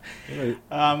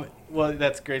 Well,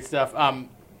 that's great stuff.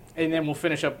 And then we'll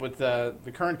finish up with the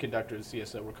current conductor of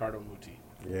CSO, Riccardo Muti.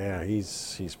 Yeah,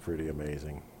 he's pretty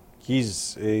amazing.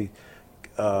 He's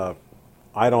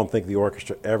I don't think the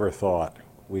orchestra ever thought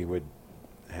we would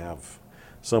have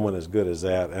someone as good as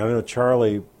that. And I know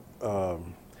Charlie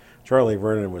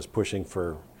Vernon was pushing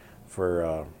for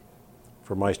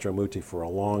Maestro Muti for a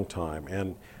long time,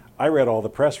 and I read all the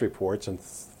press reports and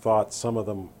thought some of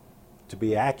them to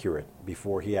be accurate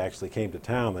before he actually came to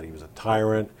town, that he was a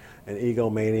tyrant, an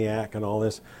egomaniac, and all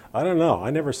this. I don't know.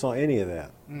 I never saw any of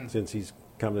that since he's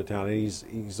come to town. And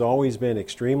he's always been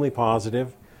extremely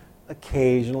positive.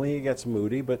 Occasionally he gets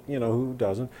moody, but you know, who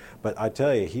doesn't? But I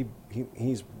tell you,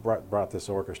 he's brought this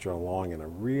orchestra along in a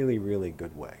really, really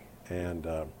good way, and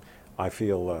I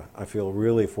feel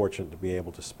really fortunate to be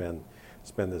able to spend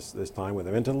this time with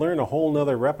him and to learn a whole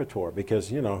nother repertoire, because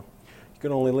you know, you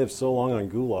can only live so long on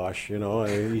goulash, you know,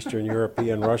 Eastern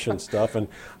European Russian stuff, and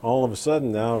all of a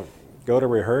sudden now go to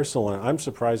rehearsal, and I'm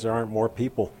surprised there aren't more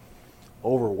people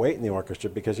overweight in the orchestra,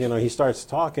 because you know, he starts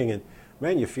talking and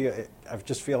man, I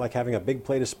just feel like having a big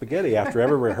plate of spaghetti after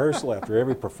every rehearsal, after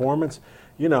every performance.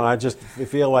 You know, I just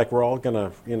feel like we're all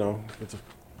gonna, you know,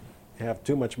 have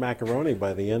too much macaroni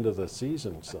by the end of the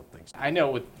season or something. I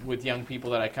know with young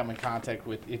people that I come in contact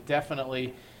with, it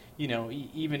definitely, you know,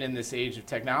 even in this age of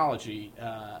technology,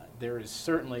 there is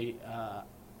certainly a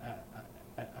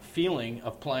feeling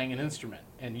of playing an instrument,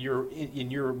 and you're in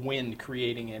your wind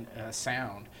creating a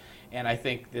sound. And I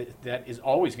think that is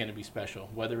always going to be special,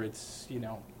 whether it's, you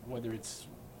know, whether it's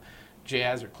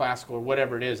jazz or classical or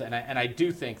whatever it is. And I do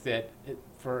think that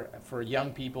for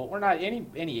young people, or not any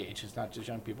age, it's not just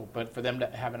young people, but for them to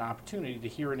have an opportunity to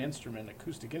hear an instrument, an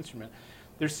acoustic instrument,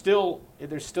 there's still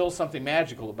something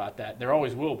magical about that. There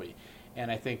always will be. And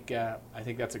I think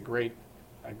that's a great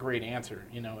answer,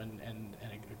 you know, and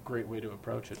a great way to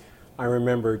approach it. I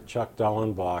remember Chuck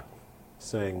Dallenbach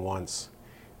saying once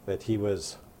that he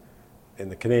was in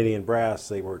the Canadian Brass.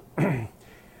 They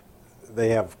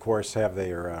of course have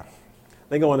their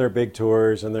they go on their big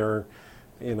tours, and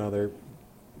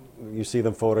you see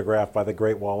them photographed by the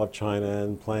Great Wall of China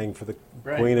and playing for the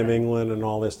Queen of England and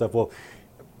all this stuff. Well,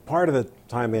 part of the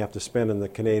time they have to spend in the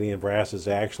Canadian Brass is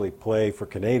to actually play for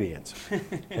Canadians.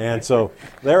 And so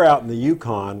they're out in the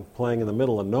Yukon playing in the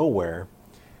middle of nowhere,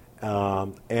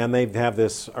 and they have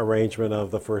this arrangement of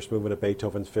the first movement of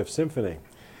Beethoven's Fifth Symphony.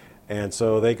 And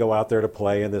so they go out there to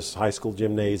play in this high school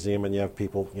gymnasium, and you have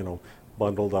people, you know,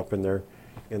 bundled up in their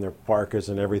parkas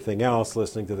and everything else,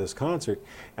 listening to this concert.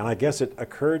 And I guess it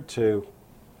occurred to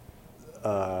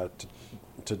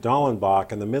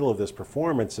Dallenbach in the middle of this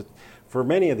performance that for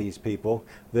many of these people,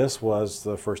 this was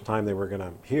the first time they were going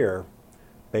to hear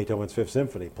Beethoven's Fifth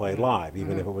Symphony played live,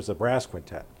 even if it was a brass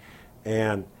quintet.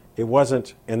 And it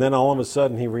wasn't. And then all of a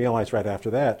sudden, he realized right after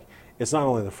that, it's not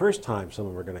only the first time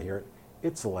someone were going to hear it.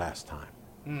 It's the last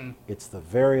time. It's the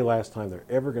very last time they're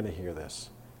ever going to hear this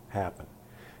happen.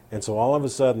 And so all of a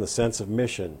sudden, the sense of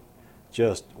mission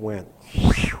just went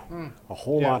a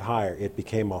whole lot higher. It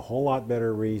became a whole lot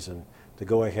better reason to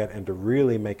go ahead and to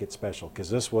really make it special,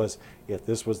 because this was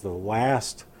the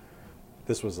last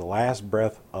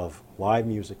breath of live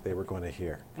music they were going to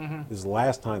hear. This is the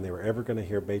last time they were ever going to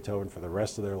hear Beethoven for the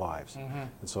rest of their lives.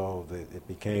 And so it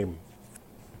became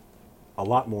a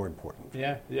lot more important.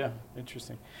 Yeah,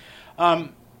 interesting.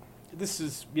 This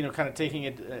is, you know, kind of taking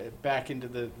it back into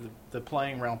the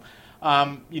playing realm.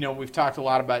 You know, we've talked a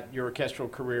lot about your orchestral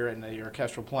career and your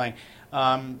orchestral playing.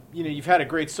 You know, you've had a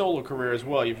great solo career as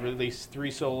well. You've released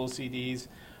 3 solo CDs.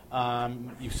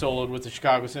 You've soloed with the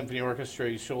Chicago Symphony Orchestra.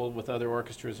 You've soloed with other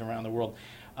orchestras around the world.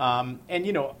 And,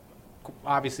 you know,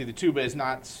 obviously the tuba is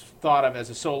not thought of as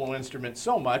a solo instrument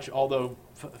so much, although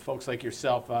folks like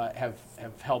yourself have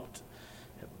helped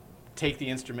take the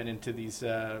instrument into these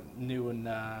new and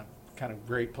kind of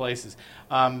great places.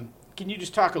 Can you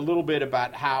just talk a little bit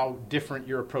about how different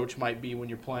your approach might be when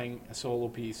you're playing a solo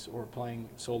piece or playing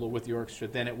solo with the orchestra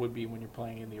than it would be when you're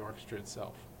playing in the orchestra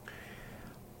itself?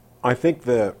 I think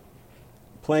the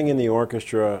playing in the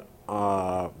orchestra,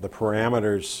 the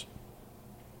parameters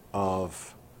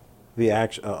of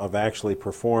actually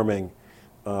performing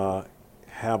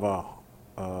have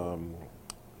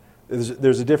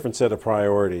there's a different set of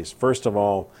priorities. First of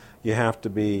all, you have to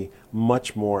be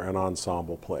much more an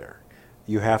ensemble player.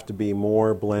 You have to be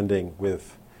more blending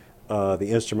with the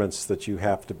instruments that you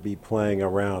have to be playing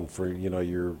around. For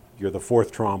you're the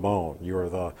fourth trombone, you're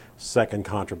the second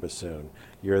contrabassoon,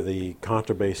 you're the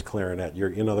contrabass clarinet.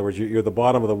 In other words, you're the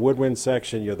bottom of the woodwind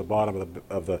section, you're the bottom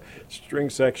of the string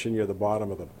section, you're the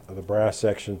bottom of the brass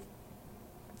section,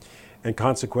 and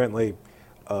consequently,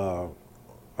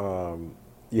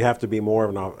 you have to be more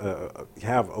of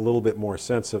have a little bit more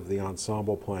sense of the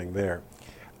ensemble playing there.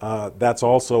 That's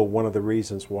also one of the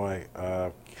reasons why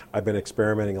I've been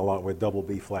experimenting a lot with double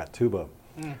B flat tuba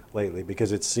lately,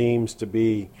 because it seems to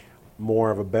be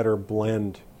more of a better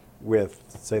blend with,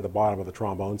 say, the bottom of the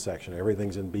trombone section.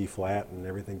 Everything's in B flat, and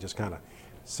everything just kind of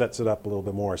sets it up a little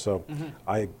bit more. So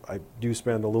I do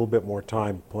spend a little bit more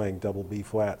time playing double B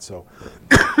flat. So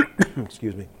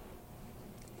excuse me.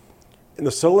 In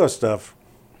the solo stuff,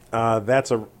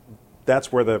 that's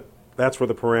where the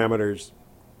parameters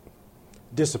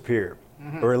disappear,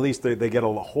 or at least they get a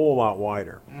whole lot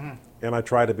wider. And I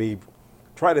try to be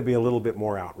a little bit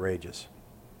more outrageous.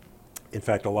 In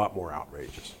fact, a lot more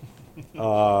outrageous.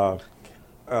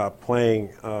 Playing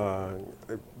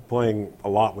a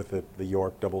lot with the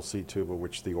York double C tuba,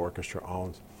 which the orchestra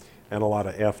owns, and a lot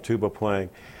of F tuba playing,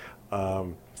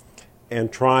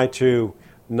 and try to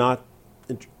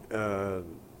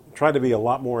be a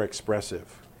lot more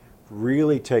expressive.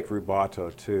 Really take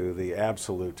rubato to the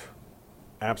absolute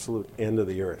end of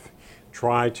the earth.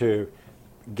 Try to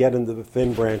get into the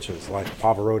thin branches like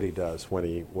Pavarotti does when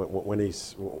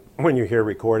you hear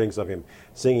recordings of him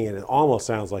singing, and it almost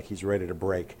sounds like he's ready to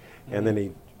break, and then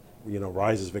he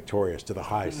rises victorious to the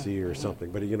high C or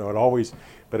something. But it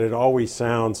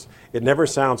never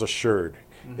sounds assured.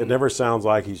 It never sounds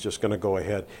like he's just going to go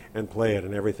ahead and play it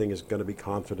and everything is going to be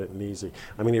confident and easy.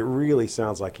 I mean, it really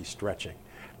sounds like he's stretching.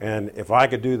 And if I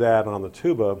could do that on the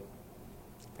tuba,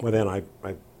 well, then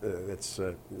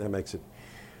that makes it.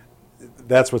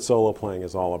 That's what solo playing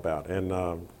is all about.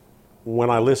 And when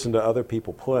I listen to other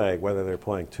people play, whether they're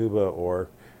playing tuba or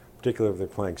particularly if they're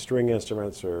playing string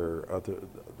instruments or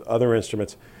other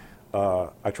instruments,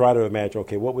 I try to imagine,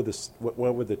 okay, what would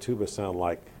the tuba sound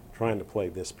like trying to play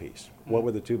this piece? What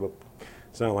would the tuba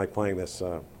sound like playing this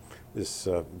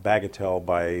Bagatelle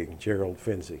by Gerald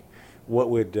Finzi?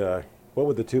 What would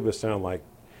the tuba sound like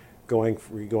going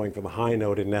from the high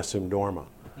note in Nessun Dorma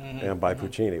and by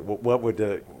Puccini? What would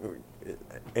to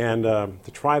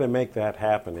try to make that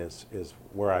happen is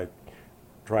where I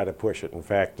try to push it. In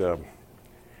fact,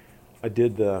 I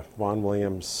did the Vaughan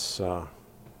Williams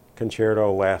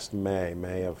concerto last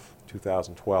May of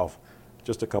 2012,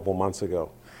 just a couple months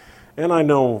ago. And I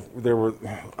know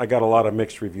I got a lot of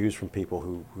mixed reviews from people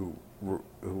who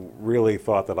really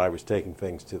thought that I was taking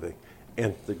things to the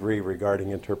nth degree regarding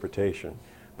interpretation.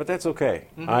 But that's okay.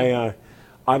 I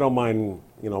don't mind,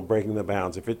 breaking the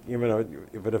bounds. If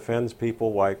it offends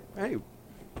people, why? Hey,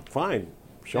 fine.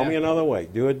 Show me another way.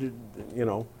 Do it.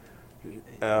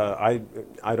 I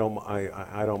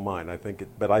don't mind. I think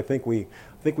we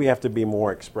have to be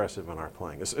more expressive in our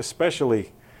playing,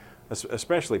 especially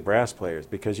brass players,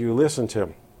 because you listen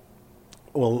to.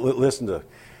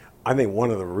 I think one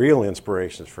of the real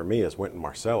inspirations for me is Wynton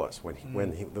Marsalis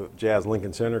when the Jazz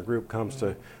Lincoln Center group comes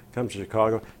to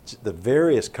Chicago. The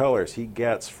various colors he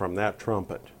gets from that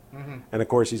trumpet, and of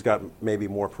course he's got maybe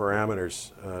more parameters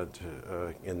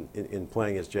in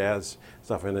playing his jazz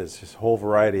stuff, and his whole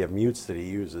variety of mutes that he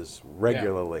uses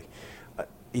regularly.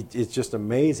 It's just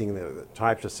amazing the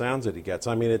types of sounds that he gets.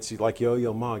 I mean, it's like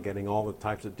Yo-Yo Ma getting all the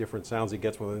types of different sounds he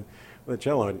gets with a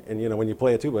cello, and when you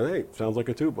play a tuba, hey, it sounds like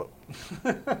a tuba.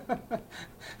 I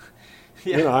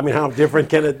mean, how different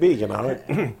can it be?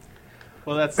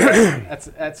 Well, that's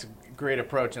a great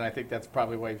approach, and I think that's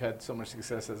probably why you've had so much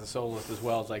success as a soloist as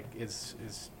well. Is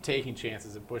taking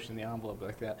chances and pushing the envelope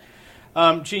like that.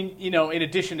 Gene, in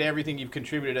addition to everything you've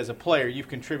contributed as a player, you've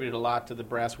contributed a lot to the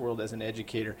brass world as an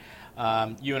educator.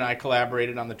 You and I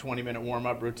collaborated on the 20-minute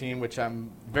warm-up routine, which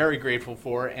I'm very grateful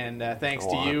for, and thanks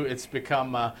to you, it's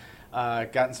become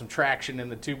gotten some traction in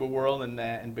the tuba world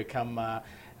and become or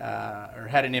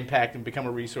had an impact and become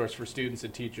a resource for students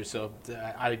and teachers. So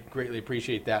I greatly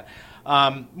appreciate that.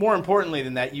 More importantly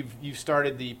than that, you've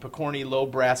started the Pokorny Low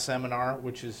Brass Seminar,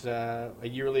 which is a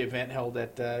yearly event held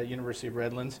at University of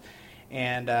Redlands.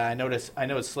 And I know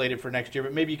it's slated for next year,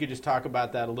 but maybe you could just talk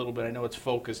about that a little bit. I know it's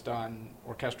focused on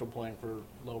orchestral playing for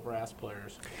low brass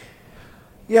players.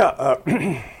 Yeah,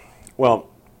 well,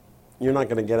 you're not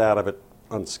going to get out of it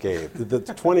unscathed. The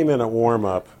 20-minute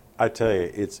warm-up, I tell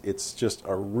you, it's just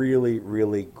a really,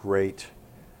 really great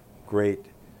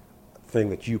thing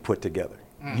that you put together.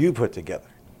 you put together.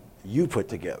 You put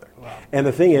together. Wow. And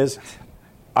the thing is,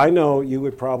 I know you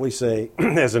would probably say,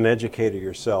 as an educator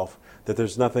yourself, that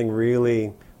there's nothing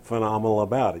really phenomenal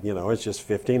about it. You know, it's just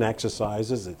 15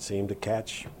 exercises that seem to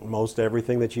catch most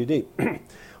everything that you need.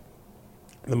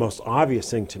 The most obvious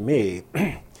thing to me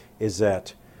is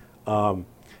that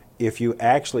if you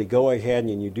actually go ahead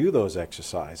and you do those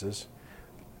exercises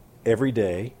every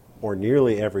day or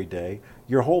nearly every day,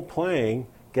 your whole playing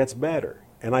gets better.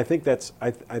 And I think that's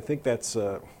I think that's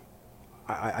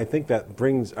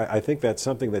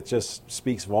something that just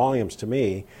speaks volumes to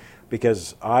me,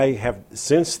 because I have,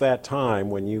 since that time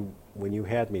when you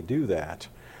had me do that,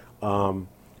 I'm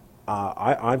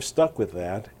stuck with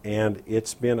that, and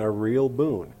it's been a real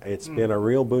boon. It's been a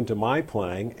real boon to my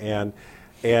playing, and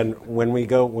when we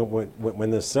go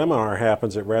when this seminar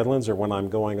happens at Redlands, or when I'm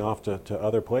going off to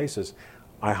other places,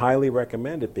 I highly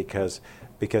recommend it, because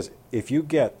if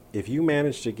you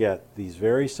manage to get these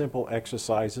very simple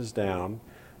exercises down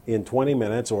in 20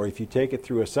 minutes, or if you take it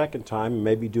through a second time and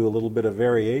maybe do a little bit of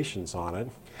variations on it,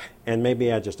 and maybe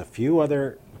add just a few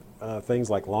other things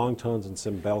like long tones and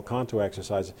some bel canto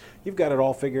exercises, you've got it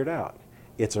all figured out.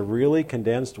 It's a really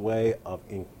condensed way of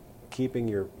keeping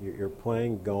your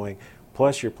playing going.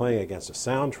 Plus, you're playing against a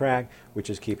soundtrack, which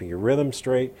is keeping your rhythm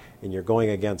straight, and you're going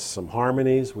against some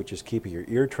harmonies, which is keeping your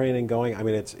ear training going. I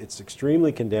mean, it's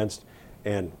extremely condensed,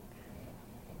 and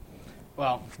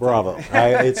well, bravo!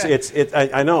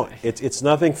 I know it's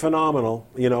nothing phenomenal.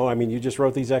 You know, I mean, you just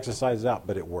wrote these exercises out,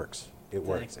 but it works. It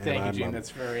works. Thank you, Gene. That's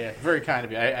very kind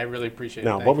of you. I really appreciate it.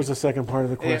 Now, what was the second part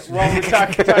of the question? Well, we're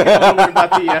talking a little bit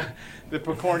about the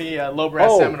Pokorny Low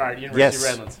Brass Seminar at University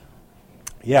of Redlands.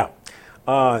 Yeah.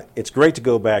 It's great to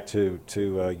go back to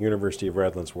University of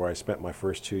Redlands, where I spent my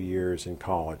first 2 years in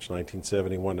college,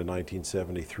 1971 to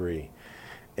 1973.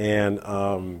 And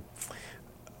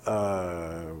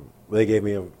they gave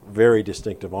me a very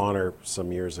distinctive honor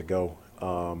some years ago.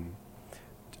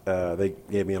 They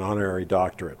gave me an honorary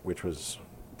doctorate, which was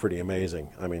pretty amazing.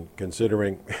 I mean,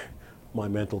 considering my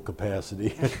mental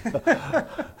capacity.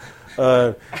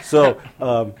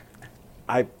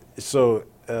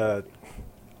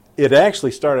 It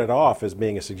actually started off as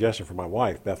being a suggestion from my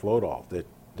wife, Beth Lodahl, that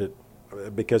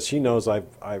because she knows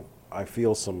I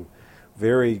feel some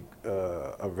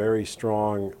a very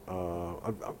strong.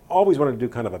 I've always wanted to do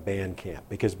kind of a band camp,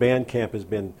 because band camp has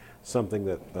been something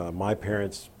that my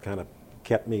parents kind of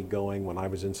kept me going when I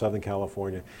was in Southern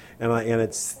California, and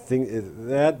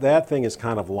that thing has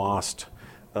kind of lost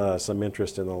some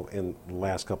interest in the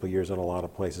last couple of years in a lot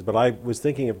of places. But I was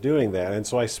thinking of doing that, and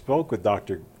so I spoke with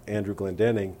Dr. Andrew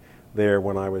Glendenning there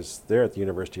when I was there at the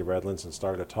University of Redlands, and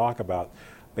started to talk about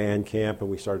band camp, and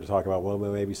we started to talk about, well,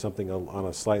 maybe something on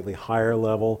a slightly higher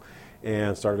level,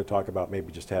 and started to talk about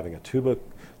maybe just having a tuba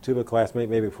class,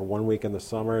 maybe for 1 week in the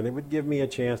summer, and it would give me a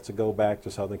chance to go back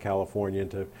to Southern California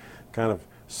and to kind of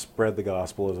spread the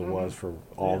gospel, as it was, for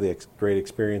all the great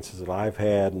experiences that I've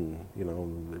had, and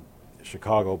the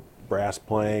Chicago brass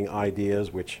playing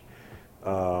ideas, which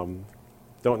don't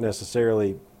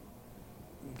necessarily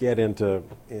get onto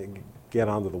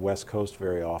the West Coast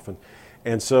very often.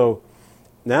 And so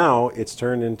now it's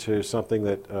turned into something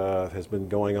that has been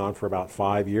going on for about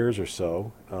 5 years or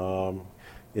so.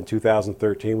 In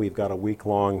 2013, we've got a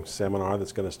week-long seminar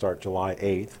that's going to start July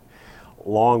 8th.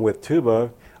 Along with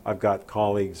tuba, I've got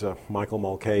colleagues, Michael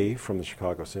Mulcahy from the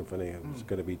Chicago Symphony, who's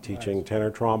going to be teaching tenor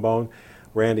trombone.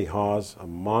 Randy Hawes, a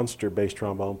monster bass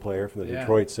trombone player from the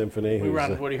Detroit Symphony. We were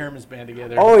on Woody Herman's band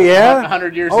together. Oh, yeah?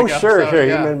 100 years ago. Oh, sure.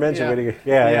 You mentioned Woody.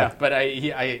 Yeah. But I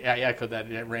echo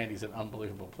that. Randy's an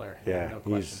unbelievable player. Yeah,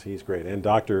 no he's great. And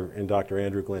Dr.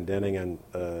 Andrew Glendenning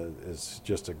is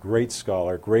just a great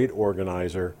scholar, great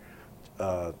organizer,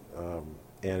 and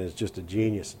is just a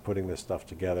genius at putting this stuff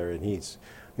together. And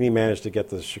he managed to get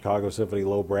the Chicago Symphony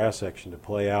low brass section to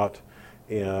play out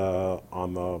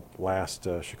on the last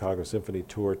Chicago Symphony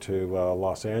tour to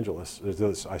Los Angeles.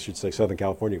 I should say Southern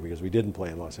California, because we didn't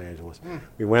play in Los Angeles.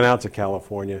 We went out to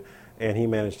California, and he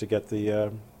managed to get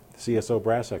the CSO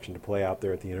brass section to play out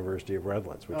there at the University of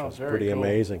Redlands, which was pretty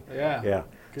amazing. Yeah.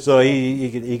 So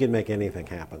he can make anything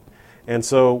happen. And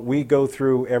so we go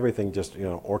through everything, just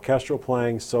orchestral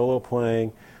playing, solo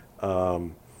playing.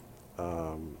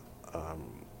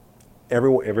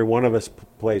 Every one of us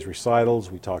plays recitals.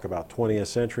 We talk about 20th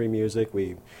century music.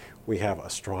 We have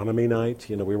astronomy night.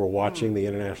 We were watching the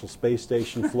International Space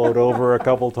Station float over a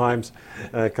couple times,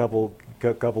 a couple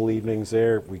evenings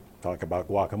there. We talk about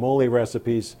guacamole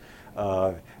recipes.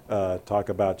 Talk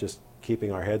about just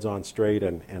keeping our heads on straight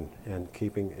and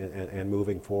keeping and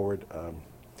moving forward.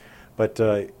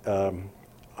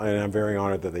 I'm very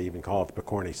honored that they even call it the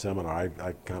Pokorny Seminar.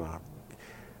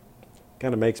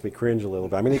 kind of makes me cringe a little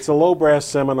bit. I mean, it's a low brass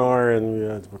seminar and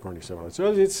it's a Pokorny seminar,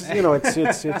 so it's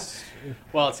it's.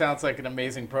 Well, it sounds like an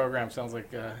amazing program. Sounds like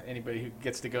anybody who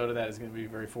gets to go to that is going to be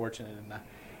very fortunate. And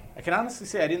I can honestly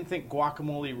say I didn't think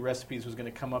guacamole recipes was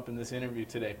going to come up in this interview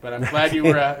today, but I'm glad you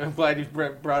were. I'm glad you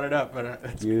brought it up.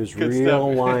 But use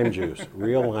real lime juice,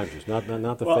 not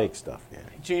the fake stuff. Yeah.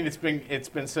 Gene, it's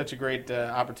been such a great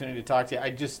opportunity to talk to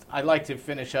you. I like to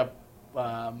finish up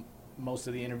most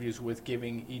of the interviews with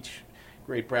giving each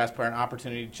great brass player an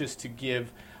opportunity just to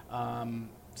give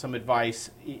some advice,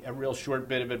 a real short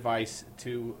bit of advice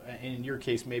to, in your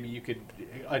case, maybe you could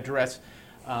address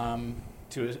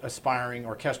to aspiring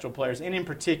orchestral players, and in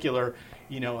particular,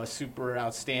 a super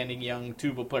outstanding young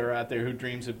tuba player out there who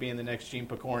dreams of being the next Gene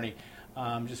Pokorny.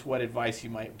 Just what advice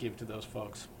you might give to those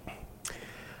folks.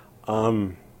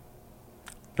 Don't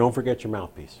forget your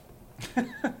mouthpiece.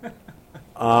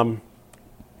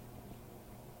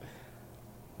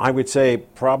 I would say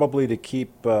probably to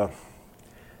keep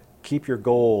your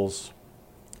goals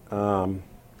kind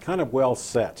of well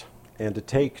set, and to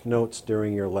take notes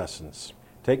during your lessons.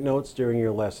 Take notes during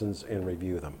your lessons and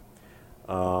review them.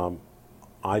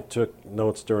 I took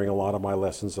notes during a lot of my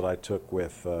lessons that I took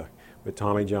with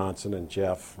Tommy Johnson and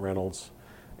Jeff Reynolds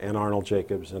and Arnold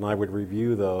Jacobs, and I would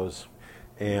review those,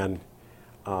 and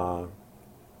I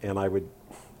would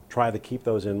try to keep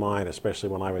those in mind, especially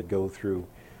when I would go through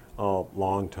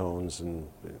long tones and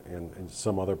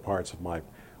some other parts of my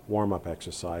warm-up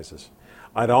exercises.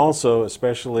 I'd also,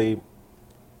 especially,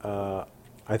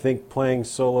 I think playing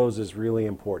solos is really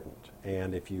important.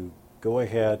 And if you go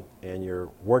ahead and you're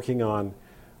working on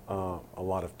a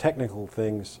lot of technical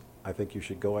things, I think you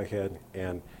should go ahead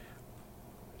and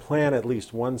plan at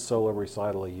least one solo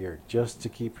recital a year, just to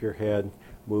keep your head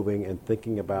moving and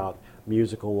thinking about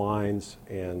musical lines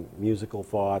and musical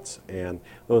thoughts and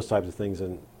those types of things,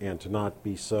 and to not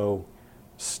be so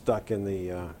stuck in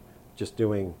the just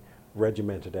doing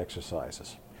regimented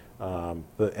exercises.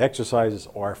 The exercises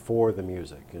are for the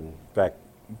music. In fact,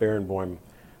 Barenboim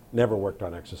never worked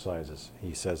on exercises,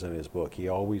 he says in his book. He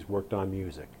always worked on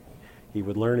music. He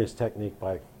would learn his technique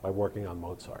by working on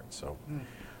Mozart. So,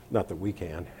 not that we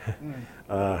can.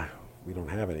 We don't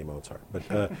have any Mozart.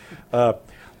 But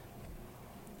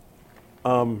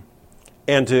and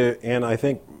I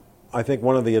think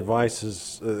one of the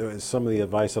advices, some of the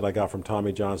advice that I got from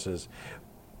Tommy Johnson is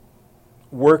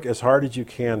work as hard as you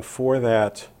can for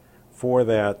that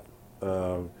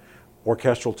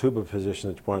orchestral tuba position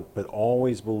that you want, but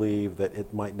always believe that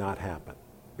it might not happen,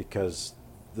 because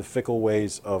the fickle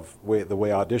ways of the way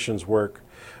auditions work,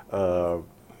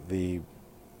 the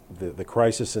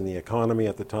crisis in the economy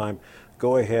at the time.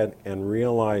 Go ahead and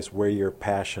realize where your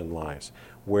passion lies,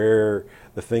 where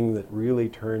the thing that really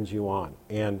turns you on,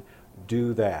 and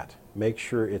do that. Make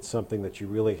sure it's something that you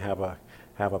really have a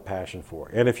passion for.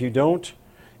 And if you don't,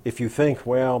 if you think,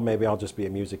 well, maybe I'll just be a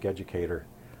music educator,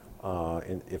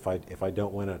 and if I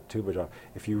don't win a tuba job,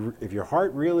 if your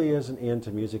heart really isn't into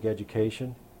music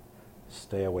education,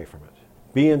 stay away from it.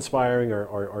 Be inspiring,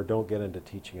 or don't get into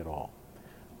teaching at all.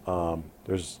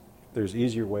 There's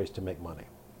easier ways to make money.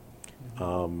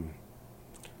 Tell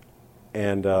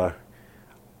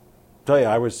you,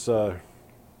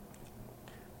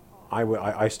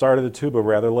 I started the tuba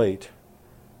rather late,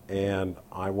 and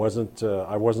I wasn't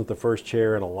the first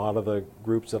chair in a lot of the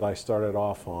groups that I started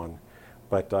off on,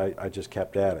 but I just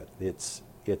kept at it.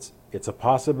 It's a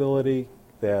possibility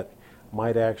that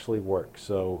might actually work.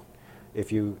 So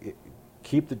if you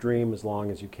keep the dream as long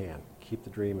as you can, keep the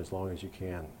dream as long as you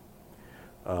can,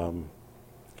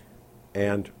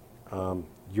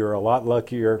 you're a lot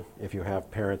luckier if you have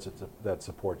parents that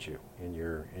support you in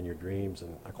your dreams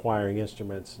and acquiring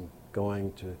instruments and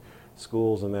going to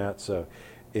schools and that. So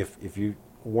if you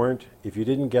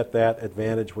didn't get that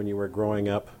advantage when you were growing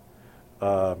up,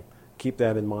 keep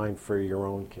that in mind for your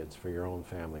own kids, for your own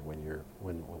family when you're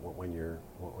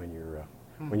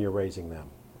raising them.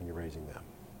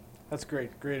 That's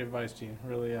great advice, Gene.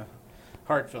 Really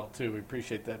heartfelt too. We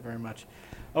appreciate that very much.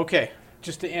 Okay,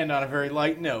 just to end on a very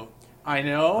light note, I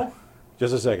know.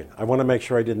 Just a second. I want to make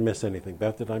sure I didn't miss anything.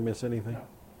 Beth, did I miss anything? No.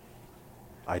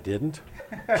 I didn't?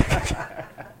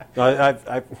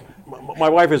 My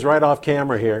wife is right off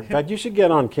camera here. In fact, you should get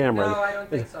on camera. No, I don't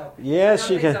think so. Yes,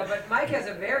 she can. So, but Mike has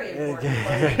a very important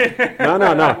question.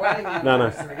 No.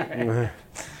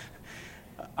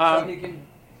 So you can.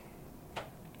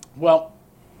 Well,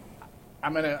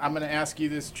 I'm gonna ask you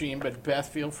this, Gene, but Beth,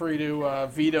 feel free to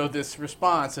veto this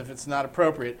response if it's not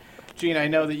appropriate. Gene, I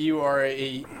know that you are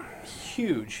a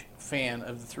huge fan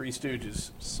of the Three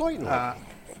Stooges. Certainly.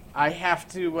 I have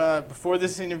to, before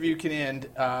this interview can end,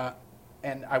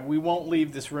 we won't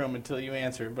leave this room until you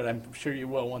answer, but I'm sure you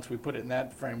will once we put it in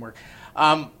that framework.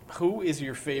 Who is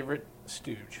your favorite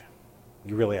Stooge?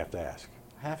 You really have to ask.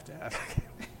 I have to ask.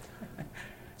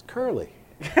 It's Curly.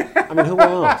 I mean, who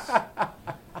else?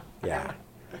 Yeah.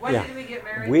 When Yeah. did we get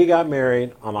married? We got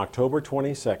married on October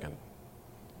 22nd,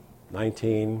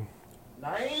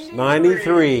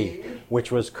 1993,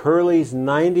 which was Curly's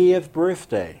 90th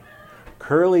birthday.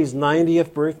 Curly's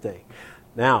 90th birthday.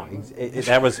 Now,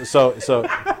 that was it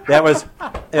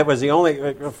was the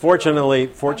only. Fortunately,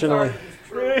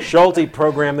 Schulte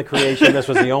programmed the creation. This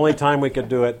was the only time we could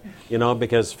do it,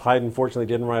 because Haydn fortunately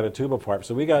didn't write a tuba part.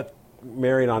 So we got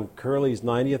married on Curly's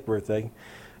 90th birthday,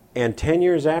 and 10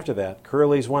 years after that,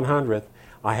 Curly's 100th,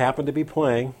 I happened to be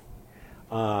playing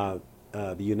the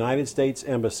United States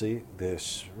Embassy. The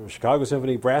Chicago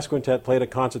Symphony Brass Quintet played a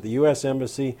concert at the U.S.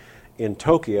 Embassy in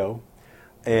Tokyo,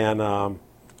 and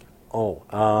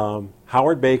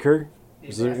Howard Baker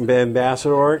was the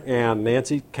ambassador, and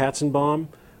Nancy Katzenbaum,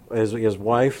 his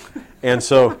wife, and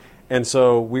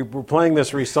so we were playing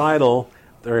this recital,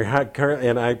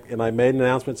 and I made an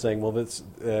announcement saying, well, this.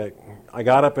 I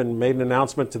got up and made an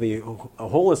announcement to the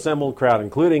whole assembled crowd,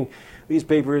 including these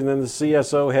people and then the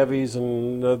CSO heavies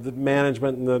and the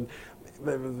management and the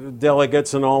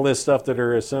delegates and all this stuff that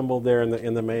are assembled there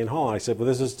in the main hall. I said, well,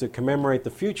 this is to commemorate the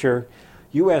future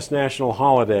U.S. national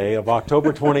holiday of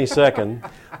October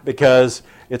 22nd because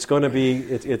it's going to be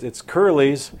it's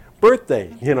Curly's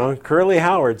birthday, Curly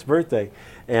Howard's birthday.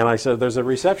 And I said, there's a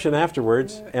reception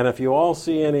afterwards, and if you all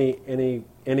see any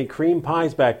cream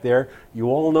pies back there, you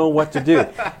all know what to do.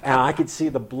 And I could see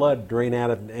the blood drain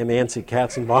out of Nancy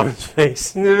Katzenbaum's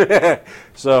face.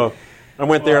 So I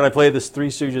went there and I played this Three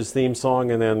Stooges theme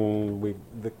song, and then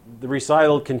the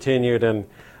recital continued, and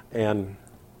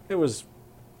it was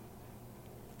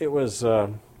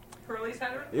Curly's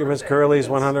 100th it was birthday. Curly's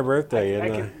 100th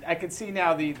birthday. I can see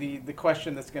now the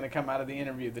question that's going to come out of the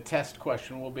interview. The test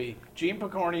question will be: Gene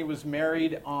Pokorny was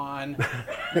married on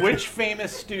which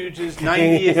famous Stooge's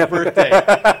 90th birthday?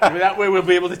 That way, we'll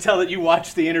be able to tell that you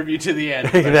watched the interview to the end.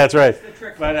 That's right.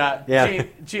 But Yeah.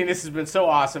 Gene, this has been so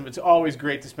awesome. It's always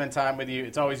great to spend time with you.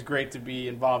 It's always great to be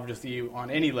involved with you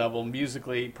on any level,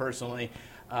 musically, personally.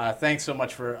 Thanks so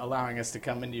much for allowing us to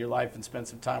come into your life and spend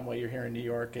some time while you're here in New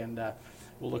York. And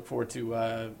we'll look forward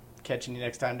to catching you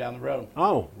next time down the road.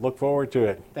 Oh, look forward to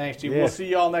it. Thanks, Gene. Yeah. We'll see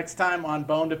you all next time on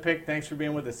Bone to Pick. Thanks for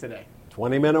being with us today.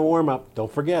 20-minute warm-up.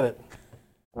 Don't forget it.